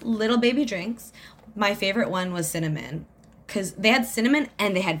 6 little baby drinks, my favorite one was cinnamon. Because they had cinnamon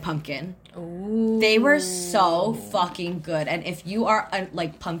and they had pumpkin. Ooh. They were so fucking good. And if you are a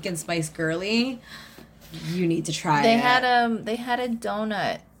like pumpkin spice girly, you need to try They it. had a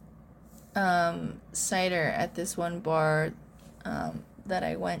donut cider at this one bar that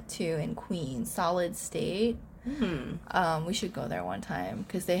I went to in Queens, Solid State. We should go there one time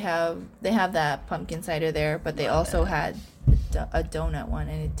because they have that pumpkin cider there, but they also had a donut one,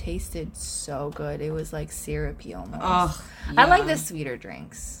 and it tasted so good. It was like syrupy almost. Oh, I like yeah. the sweeter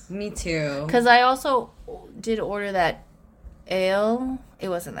drinks Me too. because I also did order that ale. It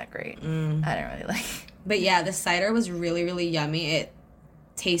wasn't that great. I didn't really like it. But yeah, the cider was really, really yummy. It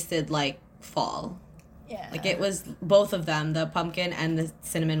tasted like fall. Yeah. Like it was both of them, the pumpkin and the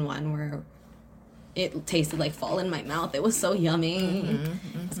cinnamon one it tasted like fall in my mouth. It was so yummy.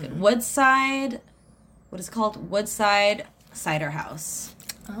 It's good. Woodside, what is it called? Woodside Cider House.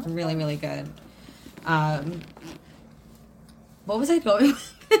 Oh. Really, really good. What was I going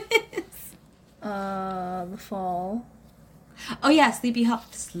with this? The fall. Oh yeah, Sleepy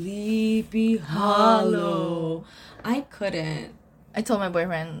Hollow. I couldn't. I told my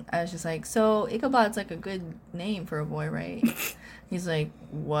boyfriend, I was just like, so Ichabod's like a good name for a boy, right? He's like,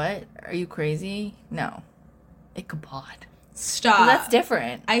 what? Are you crazy? No. Ichabod. Stop. 'Cause that's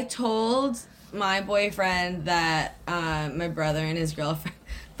different. I told my boyfriend that my brother and his girlfriend,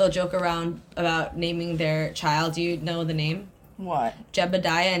 they'll joke around about naming their child. Do you know the name? What?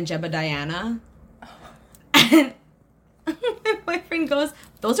 Jebediah and Jebediana. And My boyfriend goes,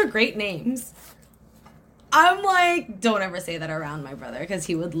 those are great names. I'm like, don't ever say that around my brother, because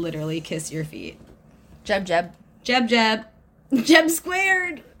he would literally kiss your feet. Jeb Jeb. Jeb Jeb. Jeb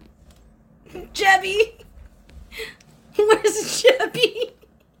squared. Jebby. Where's Jebby?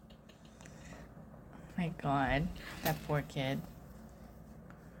 My God. That poor kid.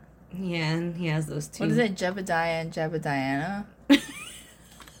 Yeah, and he has those two. What is it? Jebediah and Jebediana?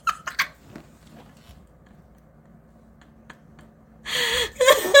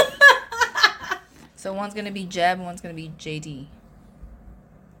 So one's gonna be Jeb and one's gonna be JD.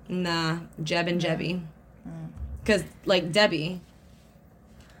 Nah, Jeb and Jebby. Because, like, Debbie.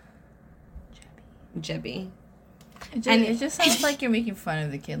 Jebby. It just sounds like you're making fun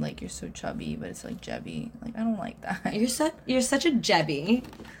of the kid, like you're so chubby, but it's like Jebby. Like, I don't like that. You're such a Jebby.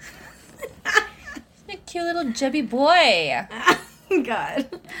 You're a cute little Jebby boy. God.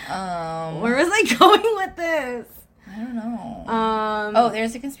 Where was I going with this? I don't know.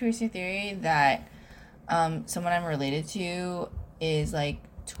 There's a conspiracy theory that someone I'm related to is like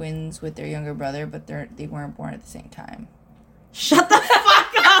twins with their younger brother, but they weren't born at the same time. Shut the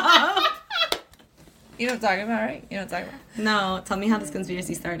fuck up! You know what I'm talking about, right? You know what I'm talking about? No, tell me how this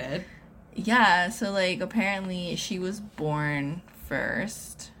conspiracy started. Yeah, so like apparently she was born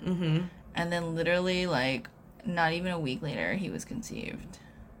first, Mm-hmm. and then literally like not even a week later he was conceived.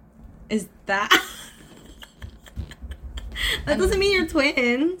 Is that... That doesn't mean you're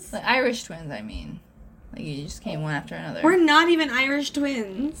twins. Like Irish twins, I mean. Like you just came one after another. We're not even Irish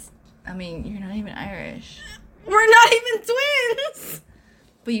twins. I mean, you're not even Irish. We're not even twins!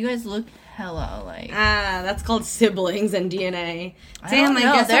 But you guys look hella like... That's called siblings and DNA. Damn, I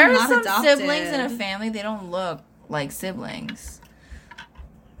guess there I'm are not some adopted. siblings in a family, they don't look like siblings.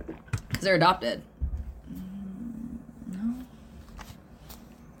 Because they're adopted. No.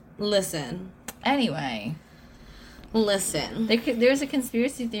 Listen. Anyway. Listen. There's a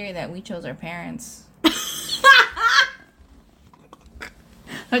conspiracy theory that we chose our parents.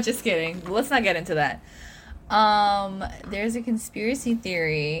 I'm just kidding. Let's not get into that. There's a conspiracy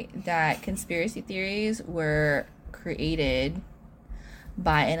theory that conspiracy theories were created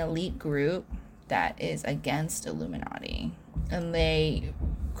by an elite group that is against Illuminati. And they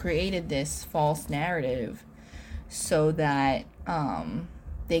created this false narrative so that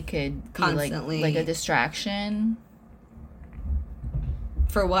they could Constantly. be like a distraction.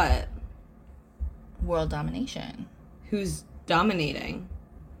 For what? World domination. Who's dominating?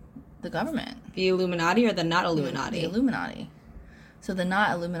 The government. The Illuminati or the not Illuminati? The Illuminati. So the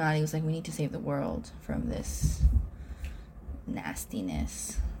not Illuminati was like, we need to save the world from this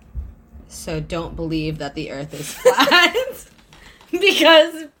nastiness. So don't believe that the earth is flat.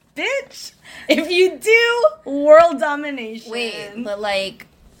 Because, bitch, if you do world domination... Wait, but like...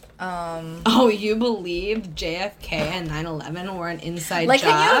 Oh, you believed JFK and 9/11 were an inside like,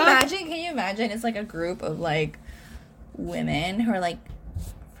 job? Can you imagine? It's like a group of like women who are like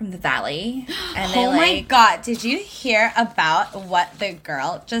from the valley, and they my God, did you hear about what the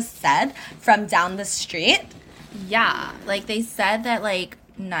girl just said from down the street? Yeah, like they said that like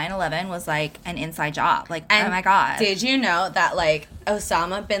 9/11 was like an inside job. Like, And oh my God. Did you know that like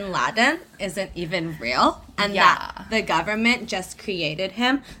Osama bin Laden isn't even real? And Yeah. that the government just created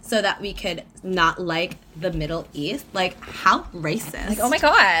him so that we could not like the Middle East? Like, how racist. Like, oh my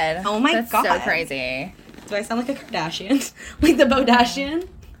God. Oh my That's God. so crazy. Do I sound like a Kardashian? Like the Bodashian?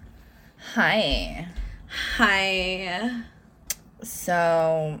 Hi. Hi.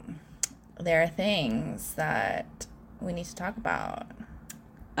 So, there are things that we need to talk about.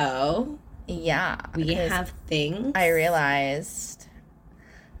 Oh? Yeah. We because have things? I realized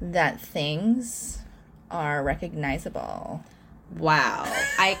that things are recognizable. Wow.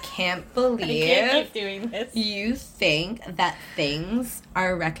 I can't believe doing this. you think that things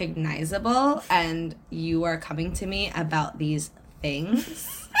are recognizable and you are coming to me about these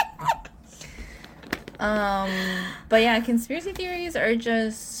things. But yeah, conspiracy theories are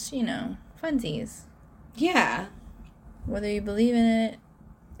just, funsies. Yeah. Whether you believe in it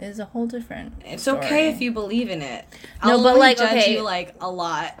is a whole different It's story. okay if you believe in it. No, I'll but, only like, judge okay. you like a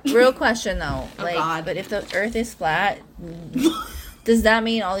lot. Real question though. Oh, like, God. but if the Earth is flat, does that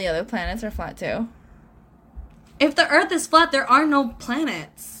mean all the other planets are flat too? If the earth is flat, there are no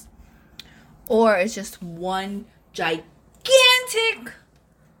planets. Or it's just one gigantic,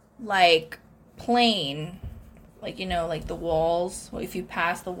 like, plane. Like, like the walls. Well, if you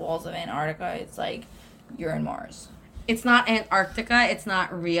pass the walls of Antarctica, it's like you're in Mars. It's not Antarctica. It's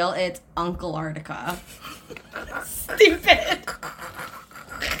not real. It's Uncle Arctica. Stupid.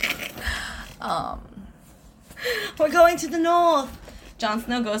 We're going to the north. Jon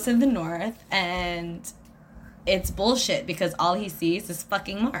Snow goes to the north, and it's bullshit because all he sees is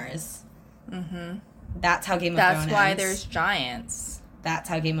fucking Mars. Mm-hmm. That's how Game of Thrones ends. That's why there's giants. That's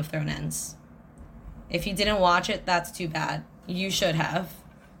how Game of Thrones ends. If you didn't watch it, that's too bad. You should have.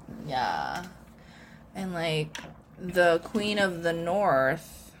 Yeah. And, like, the Queen of the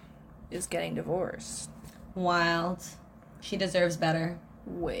North is getting divorced. Wild. She deserves better.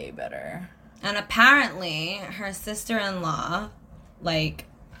 Way better. And apparently, her sister-in-law, like,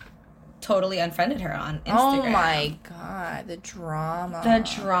 totally unfriended her on Instagram. Oh my god, the drama.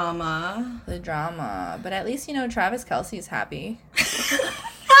 The drama. But at least, Travis Kelce is happy.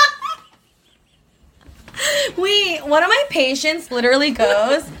 One of my patients literally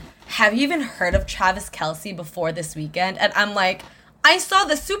goes, have you even heard of Travis Kelce before this weekend? And I'm like, I saw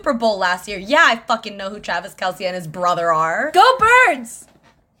the Super Bowl last year. Yeah, I fucking know who Travis Kelce and his brother are. Go Birds!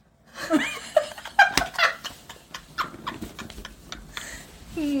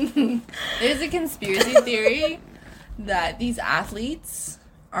 There's a conspiracy theory that these athletes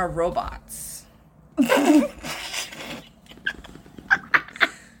are robots.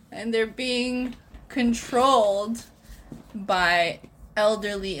 And they're being controlled by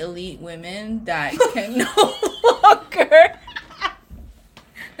elderly elite women that can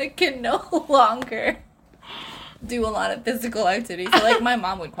no longer do a lot of physical activity. So, like, my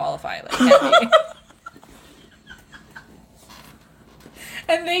mom would qualify, like, heavy.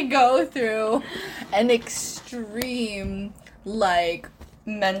 And they go through an extreme, like,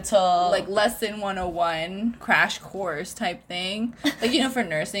 mental, like, lesson 101 crash course type thing. Like, for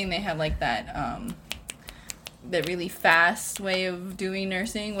nursing, they have, like, that really fast way of doing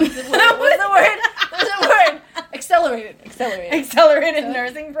nursing. What's the word? Accelerated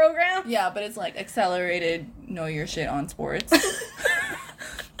nursing program? Yeah, but it's like accelerated know your shit on sports.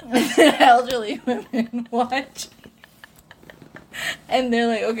 Elderly women watch. And they're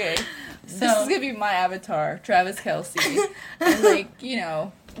like, okay, this is gonna be my avatar, Travis Kelce. And like,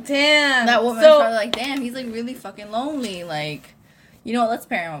 damn. That woman's probably like, damn, he's like really fucking lonely. Like, what, let's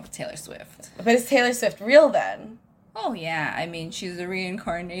pair him up with Taylor Swift. But is Taylor Swift real then? Oh yeah, I mean, she's a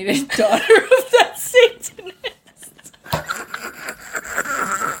reincarnated daughter of that Satanist.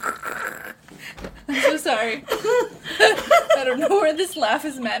 I'm so sorry. I don't know where this laugh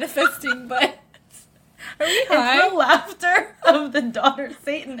is manifesting, but are we high? It's the laughter of the daughter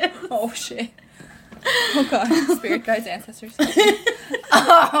Satanist. Oh shit. Oh god, spirit guides, ancestors.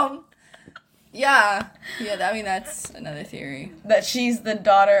 Yeah, I mean, that's another theory. That she's the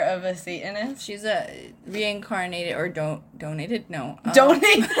daughter of a Satanist? She's a reincarnated or donated? No.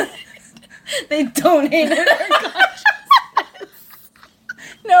 Donated? They donated her consciousness.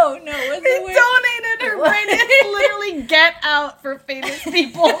 No, what's the word? Donated her brain. It's literally Get Out for famous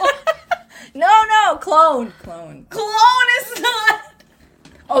people. No, clone. Clone is not.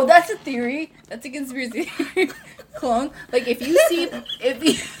 Oh, that's a theory. That's a conspiracy theory. Clone. Like, if you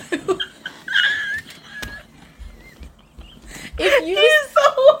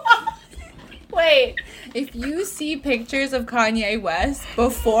Wait, if you see pictures of Kanye West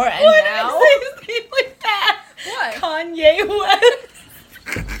before and now. Why did you say his name like that? What? Kanye West.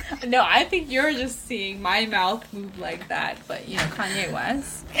 No, I think you're just seeing my mouth move like that. But, Kanye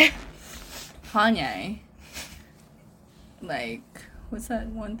West. Kanye. Like, what's that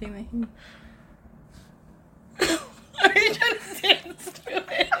one thing that he... Are you trying to say it's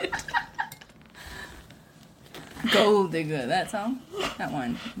stupid? Gold Digger, that song? That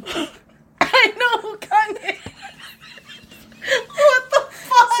one. I know Kanye. What the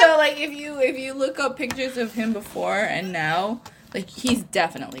fuck? So, like, if you look up pictures of him before and now, like, he's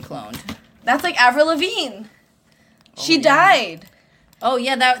definitely cloned. That's like Avril Lavigne. She died. Oh,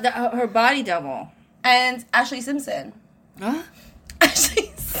 yeah, that her body double. And Ashley Simpson. Huh?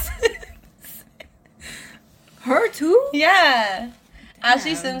 Ashley Simpson. Her too? Yeah. Damn.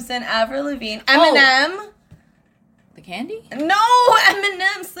 Ashley Simpson, Avril Lavigne, Eminem. Oh. The candy? No,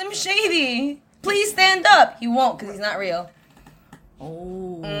 Eminem, Slim Shady. Please stand up. He won't because he's not real.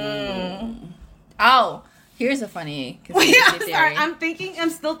 Oh. Oh, here's a funny conspiracy theory. Sorry, I'm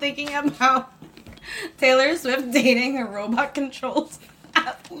still thinking about Taylor Swift dating a robot-controlled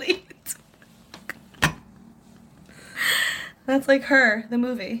athlete. That's like Her, the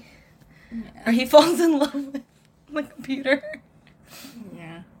movie. Yeah. Or he falls in love with the computer.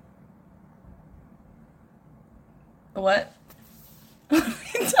 Yeah. What? What are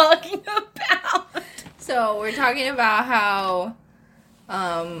we talking about? So, we're talking about how,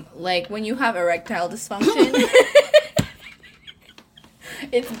 like, when you have erectile dysfunction,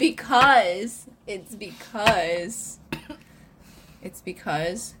 it's because,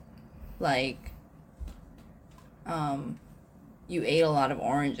 like, you ate a lot of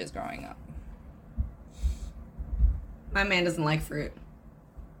oranges growing up. My man doesn't like fruit.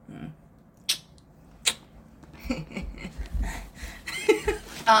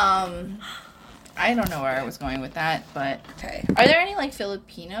 I don't know where I was going with that, but Okay. are there any like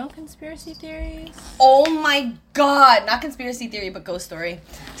Filipino conspiracy theories? Oh my god! Not conspiracy theory, but ghost story.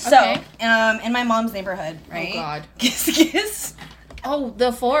 So, Okay. In my mom's neighborhood, right? Oh god. Kiss. Oh,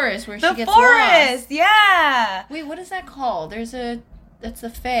 the forest where The she gets forest, lost. yeah. Wait, what is that called? That's the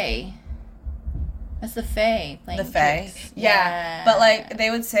Fae. That's the Fae playing The Fae. tricks. Yeah. But like they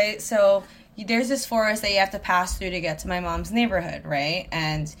would say, so there's this forest that you have to pass through to get to my mom's neighborhood, right?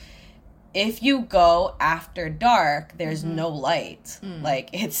 And if you go after dark, there's no light. Like,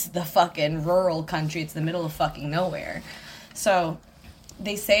 it's the fucking rural country. It's the middle of fucking nowhere. So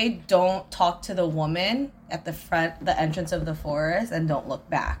they say don't talk to the woman at the entrance of the forest, and don't look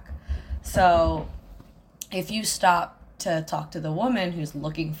back. So if you stop to talk to the woman who's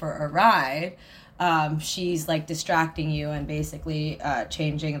looking for a ride, she's like distracting you and basically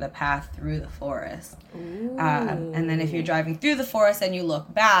changing the path through the forest. And then if you're driving through the forest and you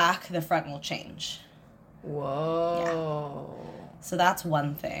look back, the front will change. Whoa. So that's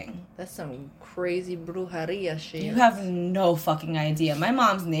one thing. That's some crazy brujeria shit. You have no fucking idea. My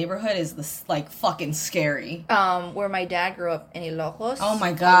mom's neighborhood is like fucking scary. Where my dad grew up in Ilocos. Oh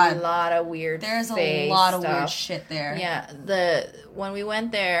my god. A lot of weird There's a Fae lot of stuff. weird shit there. Yeah, when we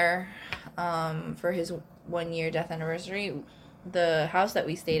went there for his 1-year death anniversary, the house that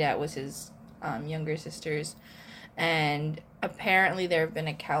we stayed at was his younger sister's, and apparently there have been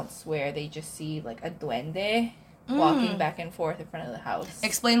accounts where they just see like a duende walking back and forth in front of the house.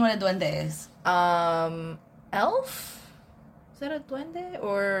 Explain what a duende is. Elf? Is that a duende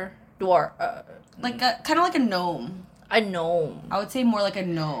or dwarf? Like kind of like a gnome. A gnome. I would say more like a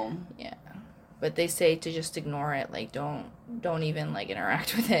gnome. Yeah, but they say to just ignore it. Like don't even like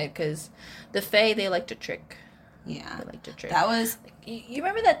interact with it, because the Fae, they like to trick. Yeah. They like to trick. That was... You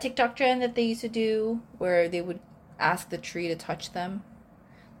remember that TikTok trend that they used to do where they would ask the tree to touch them?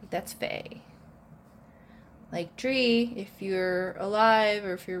 Like, that's Fae. Like, tree, if you're alive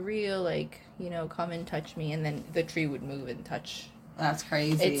or if you're real, like, come and touch me. And then the tree would move and touch. That's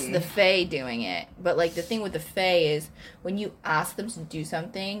crazy. It's the Fae doing it. But, like, the thing with the Fae is when you ask them to do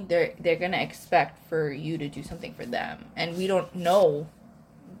something, they're going to expect for you to do something for them. And we don't know.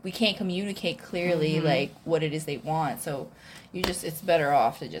 We can't communicate clearly, like, what it is they want. So it's better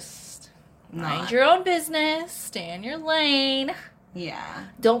off to just mind your own business, stay in your lane. Yeah.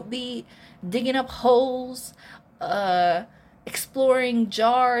 Don't be digging up holes, exploring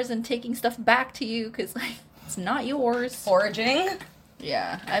jars and taking stuff back to you, because, like, it's not yours. Foraging?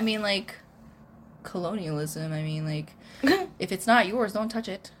 Yeah. I mean, like, colonialism. I mean, like, if it's not yours, don't touch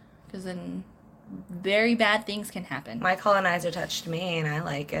it, because then very bad things can happen. My colonizer touched me, and I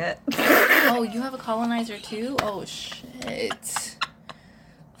like it. Oh, you have a colonizer too? Oh, shit.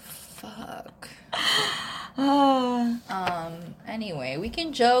 Fuck. Anyway, we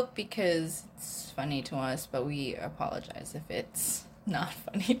can joke because it's funny to us, but we apologize if it's not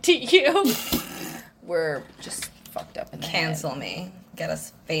funny to you. We're just fucked up in the Cancel me. Get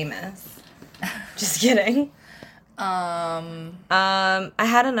us famous. Just kidding. I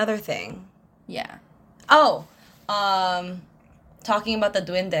had another thing. Yeah. Oh, talking about the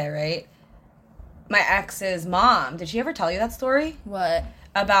duende, right? My ex's mom, did she ever tell you that story? What?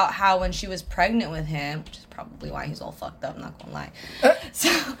 About how when she was pregnant with him, which is probably why he's all fucked up, not gonna lie. So,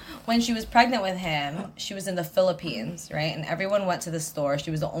 when she was pregnant with him, she was in the Philippines, right? And everyone went to the store.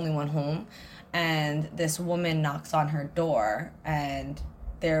 She was the only one home. And this woman knocks on her door, and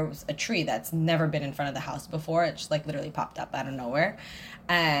there was a tree that's never been in front of the house before. It just, like, literally popped up out of nowhere.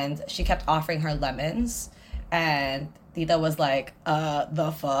 And she kept offering her lemons, and Tita was like,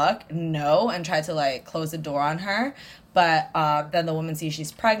 the fuck? No, and tried to, like, close the door on her. But then the woman sees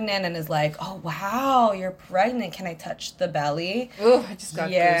she's pregnant and is like, oh, wow, you're pregnant. Can I touch the belly? Ooh, I just got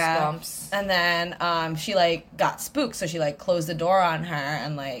goosebumps. And then she, like, got spooked, so she, like, closed the door on her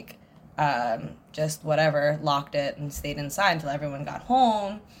and, like, just whatever, locked it and stayed inside until everyone got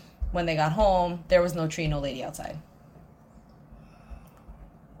home. When they got home, there was no tree, no lady outside.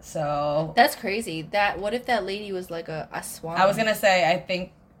 So That's crazy. What if that lady was like a aswang? I was gonna say, I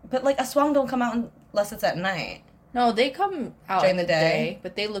think, but like aswang don't come out unless it's at night. No, they come out During the day?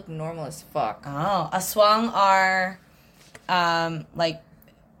 but they look normal as fuck. Oh, aswang are, like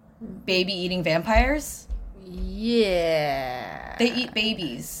baby eating vampires. Yeah. They eat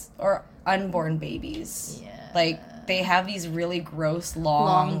babies or unborn babies. Yeah. Like they have these really gross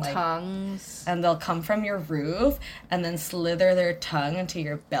long like, tongues. and they'll come from your roof and then slither their tongue into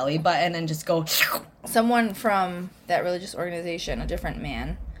your belly button and just go. Someone from that religious organization, a different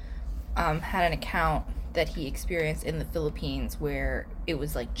man, had an account that he experienced in the Philippines where it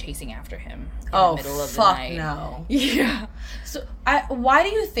was like chasing after him in Oh, the middle of fuck the night. no. Yeah. So, why do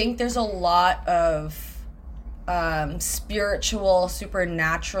you think there's a lot of spiritual,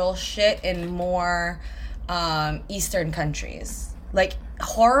 supernatural shit in more Eastern countries? Like,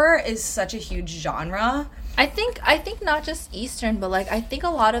 horror is such a huge genre. I think not just Eastern, but like I think a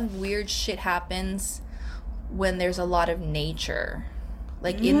lot of weird shit happens when there's a lot of nature.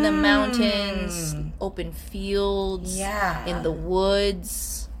 Like in the mountains, open fields, in the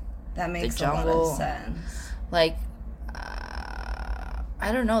woods. That makes the jungle. a lot of sense. Like,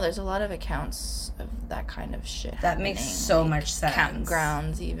 I don't know. There's a lot of accounts of that kind of shit. That makes so much sense.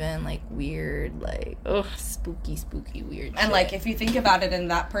 Campgrounds, even like weird, like spooky weird. And shit. like if you think about it in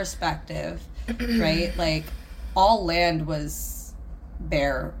that perspective, right? Like all land was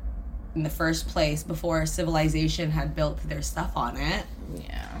bare in the first place before civilization had built their stuff on it.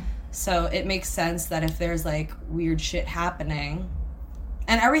 Yeah. So it makes sense that if there's like weird shit happening,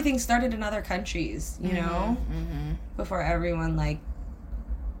 and everything started in other countries, you know, before everyone like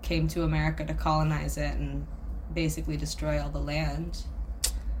came to America to colonize it and basically destroy all the land.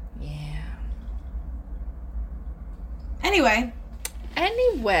 Yeah. Anyway,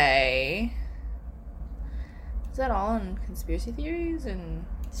 is that all on conspiracy theories and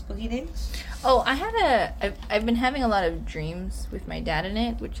spooky things? Oh, I've been having a lot of dreams with my dad in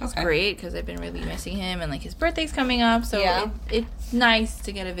it, which is great because I've been really missing him, and like his birthday's coming up, so it's nice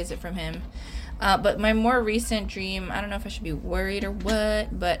to get a visit from him. But my more recent dream, I don't know if I should be worried or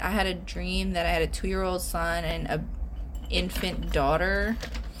what, but I had a dream that I had a 2-year-old son and a infant daughter,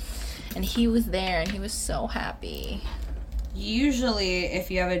 and he was there, and he was so happy. Usually,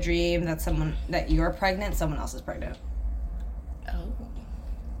 if you have a dream that you're pregnant, someone else is pregnant. Oh.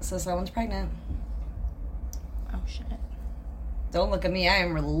 So someone's pregnant. Oh, shit. Don't look at me. I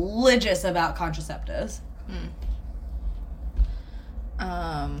am religious about contraceptives.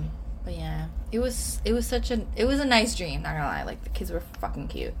 But yeah, it was a nice dream, not gonna lie. Like, the kids were fucking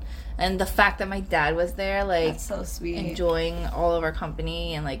cute. And the fact that my dad was there, like, that's so sweet. Enjoying all of our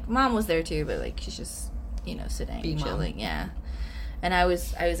company, and like mom was there too, but like she's just, sitting and chilling. Yeah. And I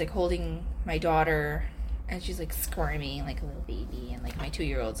was like holding my daughter, and she's like squirming like a little baby, and like my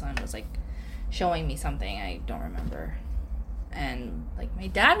 2-year-old son was like showing me something I don't remember, and like my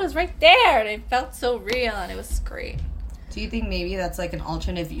dad was right there, and it felt so real, and it was great. Do you think maybe that's like an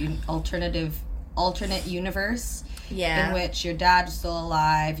alternate universe? Yeah. In which your dad was still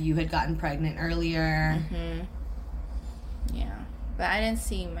alive, you had gotten pregnant earlier. Yeah. But I didn't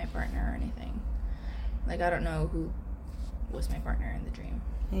see my partner or anything. Like, I don't know who was my partner in the dream.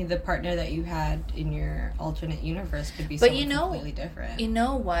 Maybe the partner that you had in your alternate universe could be someone completely different. You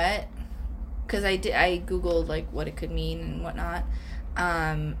know what? Because I Googled, like, what it could mean and whatnot.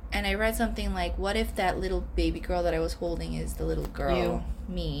 And I read something like, what if that little baby girl that I was holding is the little girl,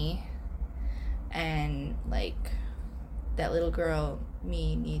 me, and like that little girl,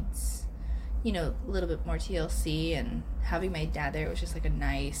 me, needs, a little bit more TLC, and having my dad there was just like a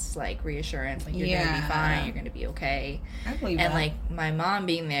nice like reassurance, like you're gonna be fine, you're gonna be okay. I believe and that. Like my mom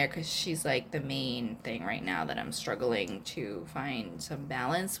being there, because she's like the main thing right now that I'm struggling to find some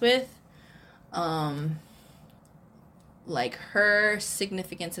balance with. Like her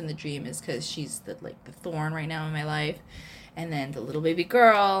significance in the dream is because she's the thorn right now in my life, and then the little baby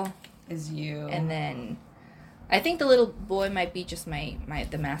girl is you, and then I think the little boy might be just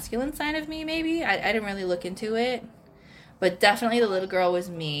the masculine side of me. Maybe I didn't really look into it, but definitely the little girl was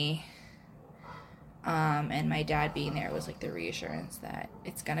me. And my dad being there was like the reassurance that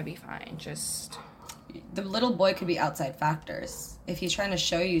it's gonna be fine. Just the little boy could be outside factors. If he's trying to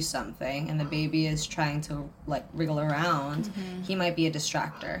show you something and the baby is trying to like wriggle around, he might be a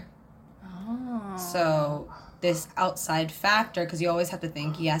distractor. Oh. So this outside factor, because you always have to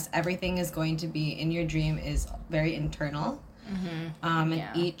think, yes, everything is going to be in your dream is very internal. And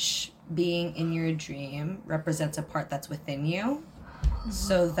each being in your dream represents a part that's within you.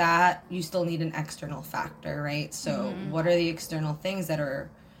 So that you still need an external factor, right? So what are the external things that are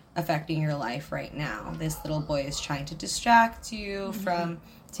affecting your life right now? This little boy is trying to distract you from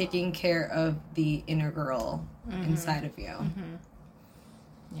taking care of the inner girl inside of you.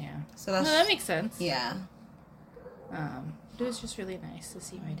 Yeah. So that makes sense. Yeah. It was just really nice to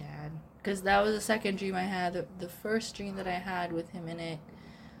see my dad, because that was the second dream I had. The first dream that I had with him in it,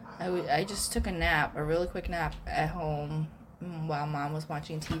 I just took a really quick nap at home while mom was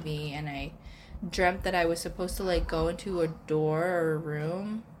watching TV, and I dreamt that I was supposed to like go into a door or a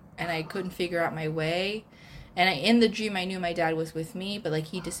room, and I couldn't figure out my way. And in the dream, I knew my dad was with me, but like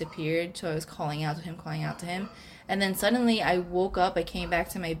he disappeared, so I was calling out to him. And then suddenly I woke up, I came back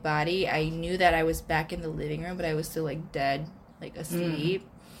to my body. I knew that I was back in the living room, but I was still like dead, like asleep.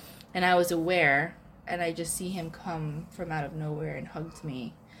 And I was aware, and I just see him come from out of nowhere and hugged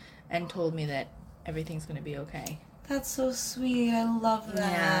me and told me that everything's going to be okay. That's so sweet. I love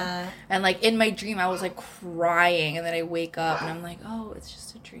that. Yeah. And like in my dream, I was like crying, and then I wake up and I'm like, oh, it's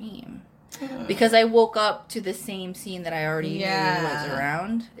just a dream. Because I woke up to the same scene that I already knew was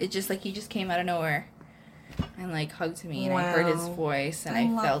around. It just like he just came out of nowhere and like hugged me, and I heard his voice, and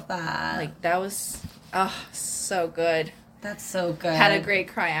I felt that. Like that was so good. That's so good. Had a great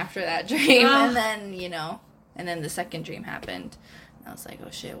cry after that dream, and then and then the second dream happened. And I was like, oh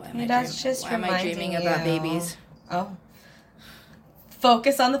shit, why am I dreaming about babies? Oh.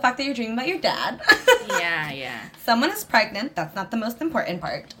 Focus on the fact that you're dreaming about your dad. Yeah. Someone is pregnant. That's not the most important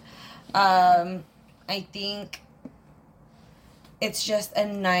part. I think it's just a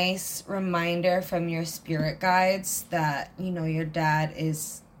nice reminder from your spirit guides that, your dad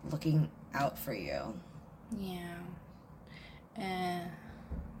is looking out for you. Yeah.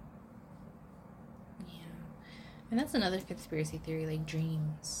 And that's another conspiracy theory, like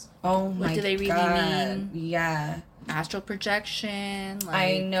dreams. Oh my God. What do they really mean? Yeah. Astral projection.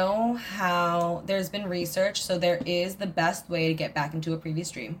 I know how there's been research, so there is the best way to get back into a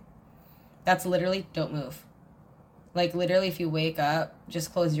previous dream. That's literally don't move. Like literally if you wake up,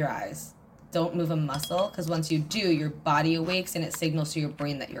 just close your eyes. Don't move a muscle, because once you do, your body awakes and it signals to your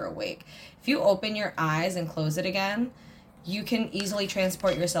brain that you're awake. If you open your eyes and close it again, you can easily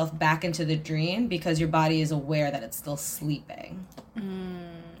transport yourself back into the dream because your body is aware that it's still sleeping.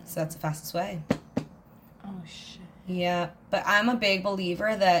 So that's the fastest way. Oh, shit. Yeah, but I'm a big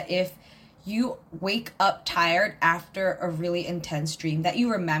believer that if you wake up tired after a really intense dream that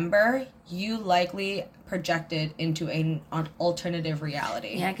you remember, you likely projected into an alternative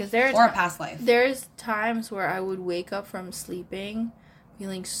reality. Yeah, because or a past life. There's times where I would wake up from sleeping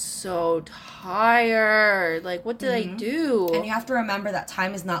feeling so tired. Like, what did I do? And you have to remember that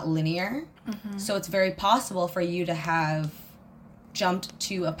time is not linear. So it's very possible for you to have jumped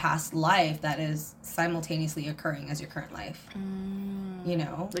to a past life that is simultaneously occurring as your current life.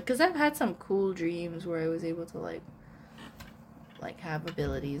 Because I've had some cool dreams where I was able to like have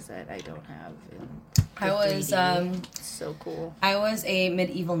abilities that I don't have in I was 3D. So cool. I was a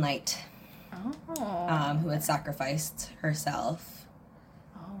medieval knight. Oh. Who had sacrificed herself.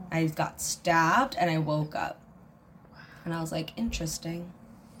 I got stabbed and I woke up. And I was like, interesting.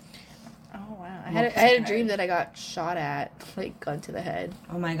 Oh, wow. I had a dream that I got shot at, like, gun to the head.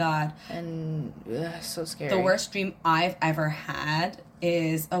 Oh, my God. And so scary. The worst dream I've ever had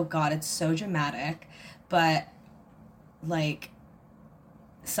is, oh, God, it's so dramatic. But, like,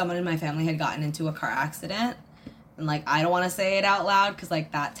 someone in my family had gotten into a car accident. And, like, I don't want to say it out loud because,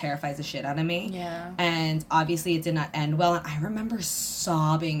 like, that terrifies the shit out of me. Yeah. And obviously it did not end well. And I remember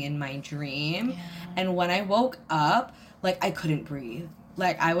sobbing in my dream. Yeah. And when I woke up, like, I couldn't breathe.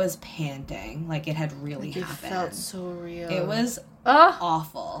 Like, I was panting. Like, it had really happened. It felt so real. It was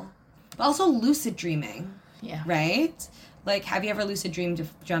awful. But also lucid dreaming. Yeah. Right? Like, have you ever lucid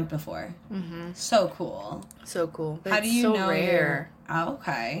dreamt before? Mm-hmm. So cool. So cool. But how do you know rare? Oh,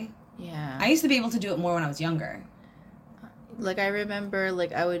 okay. Yeah. I used to be able to do it more when I was younger. Like, I remember,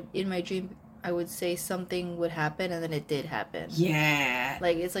 like, in my dream, I would say something would happen, and then it did happen. Yeah.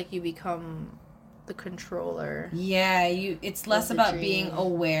 Like, it's like you become the controller. Yeah, it's less about being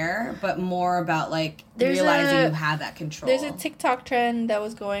aware, but more about, like, realizing you have that control. There's a TikTok trend that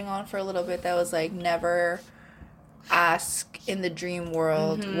was going on for a little bit that was, like, never ask in the dream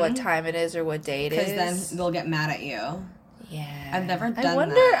world what time it is or what day it is. Because then they'll get mad at you. Yeah. I've never done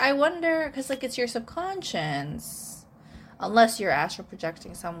that. I wonder, because, like, it's your subconscious. Unless you're astral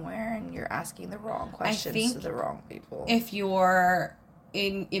projecting somewhere and you're asking the wrong questions to the wrong people. If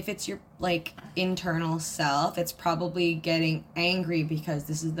it's your, like, internal self, it's probably getting angry because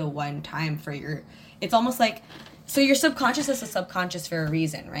this is the one time for it's almost like, so your subconscious is a subconscious for a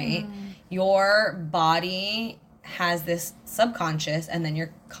reason, right? Your body has this subconscious and then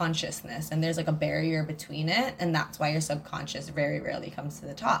your consciousness, and there's, like, a barrier between it, and that's why your subconscious very rarely comes to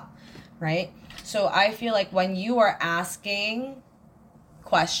the top, right? So I feel like when you are asking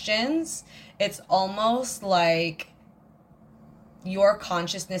questions, it's almost like your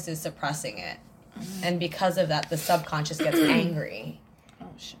consciousness is suppressing it. And because of that, the subconscious gets angry. Oh,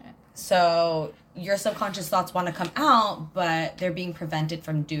 shit. So your subconscious thoughts want to come out, but they're being prevented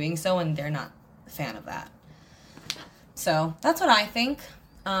from doing so, and they're not a fan of that. So that's what I think.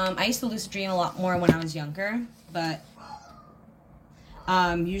 I used to lucid dream a lot more when I was younger, but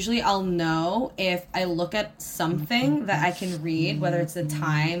usually I'll know if I look at something that I can read, whether it's the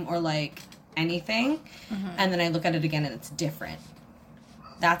time or, like, anything, and then I look at it again and it's different.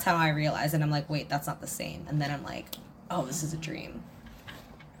 That's how I realize it. I'm like, wait, that's not the same. And then I'm like, oh, this is a dream.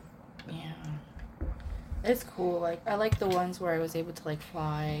 Yeah. It's cool. Like, I like the ones where I was able to, like,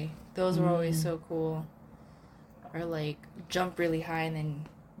 fly. Those were always so cool. Or, like, jump really high and then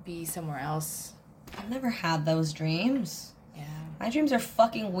be somewhere else. I've never had those dreams. Yeah. My dreams are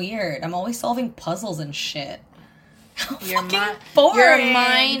fucking weird. I'm always solving puzzles and shit. Your boring.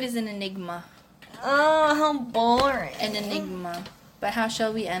 mind is an enigma. Oh, how boring. An enigma. But how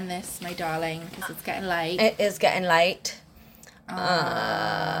shall we end this, my darling? Because it's getting light. It is getting light.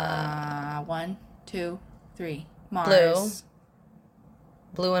 1, 2, 3. Mars.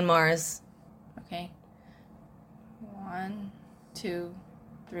 Blue and Mars. Okay. 1, 2,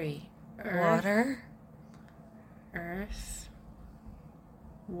 3. Water. Earth.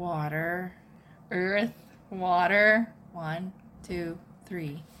 Water. Earth. Water. 1, 2,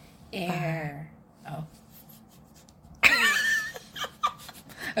 3. Air. Oh.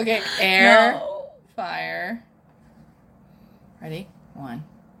 Okay. Air. No. Fire. Ready? 1,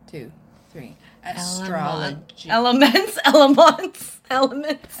 2, 3. Astrology. Elements.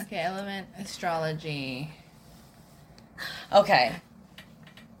 Okay, element. Astrology. Okay.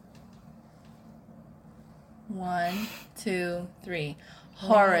 1, 2, 3.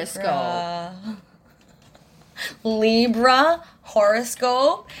 Horoscope. Libra.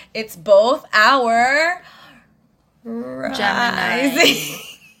 Horoscope. It's both our Gemini. rising.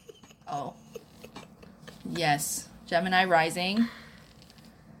 Oh. Yes. Gemini rising.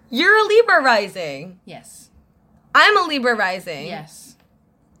 You're a Libra rising. Yes. I'm a Libra rising. Yes.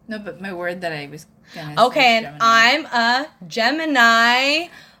 No, but my word that I was gonna Okay, say and Gemini. I'm a Gemini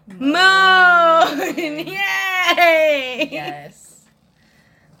moon. Yay! Yes.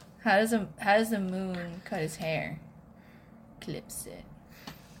 How does the moon cut his hair? Clips it.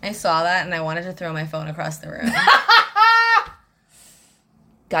 I saw that and I wanted to throw my phone across the room.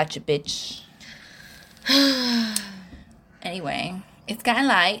 Gotcha, bitch. Anyway, it's gotten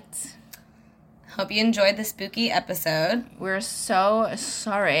light. Hope you enjoyed the spooky episode. We're so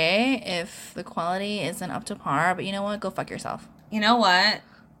sorry if the quality isn't up to par, but you know what? Go fuck yourself. You know what?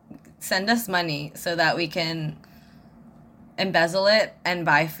 Send us money so that we can embezzle it and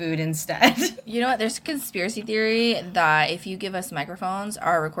buy food instead. You know what? There's a conspiracy theory that if you give us microphones,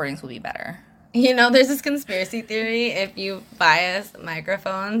 our recordings will be better. You know, there's this conspiracy theory. If you buy us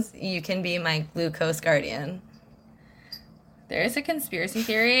microphones, you can be my glucose guardian. There is a conspiracy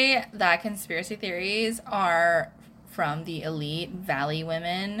theory that conspiracy theories are from the elite valley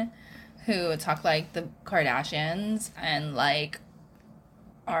women who talk like the Kardashians and like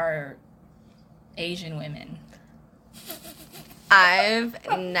are Asian women. I've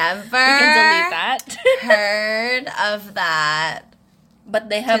never We can delete that. heard of that But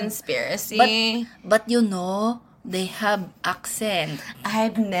they have conspiracy. But you know, they have accent.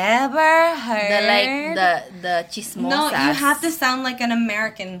 I've never heard. The chismosas. No, you have to sound like an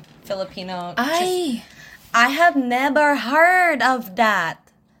American Filipino. I. I have never heard of that.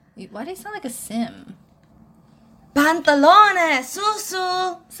 Why do you sound like a sim? Pantalones,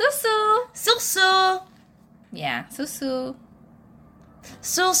 susu, Susu. susu, Yeah, susu.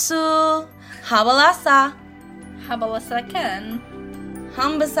 susu, habalasa, Habalasakan.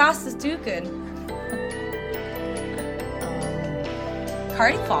 hambasasa tukun.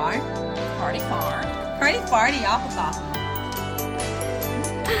 Cardi far. Party farm. Cardi far di apaka.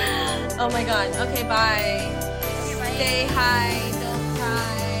 Oh my god. Okay, bye. Okay, bye. Stay high, don't cry.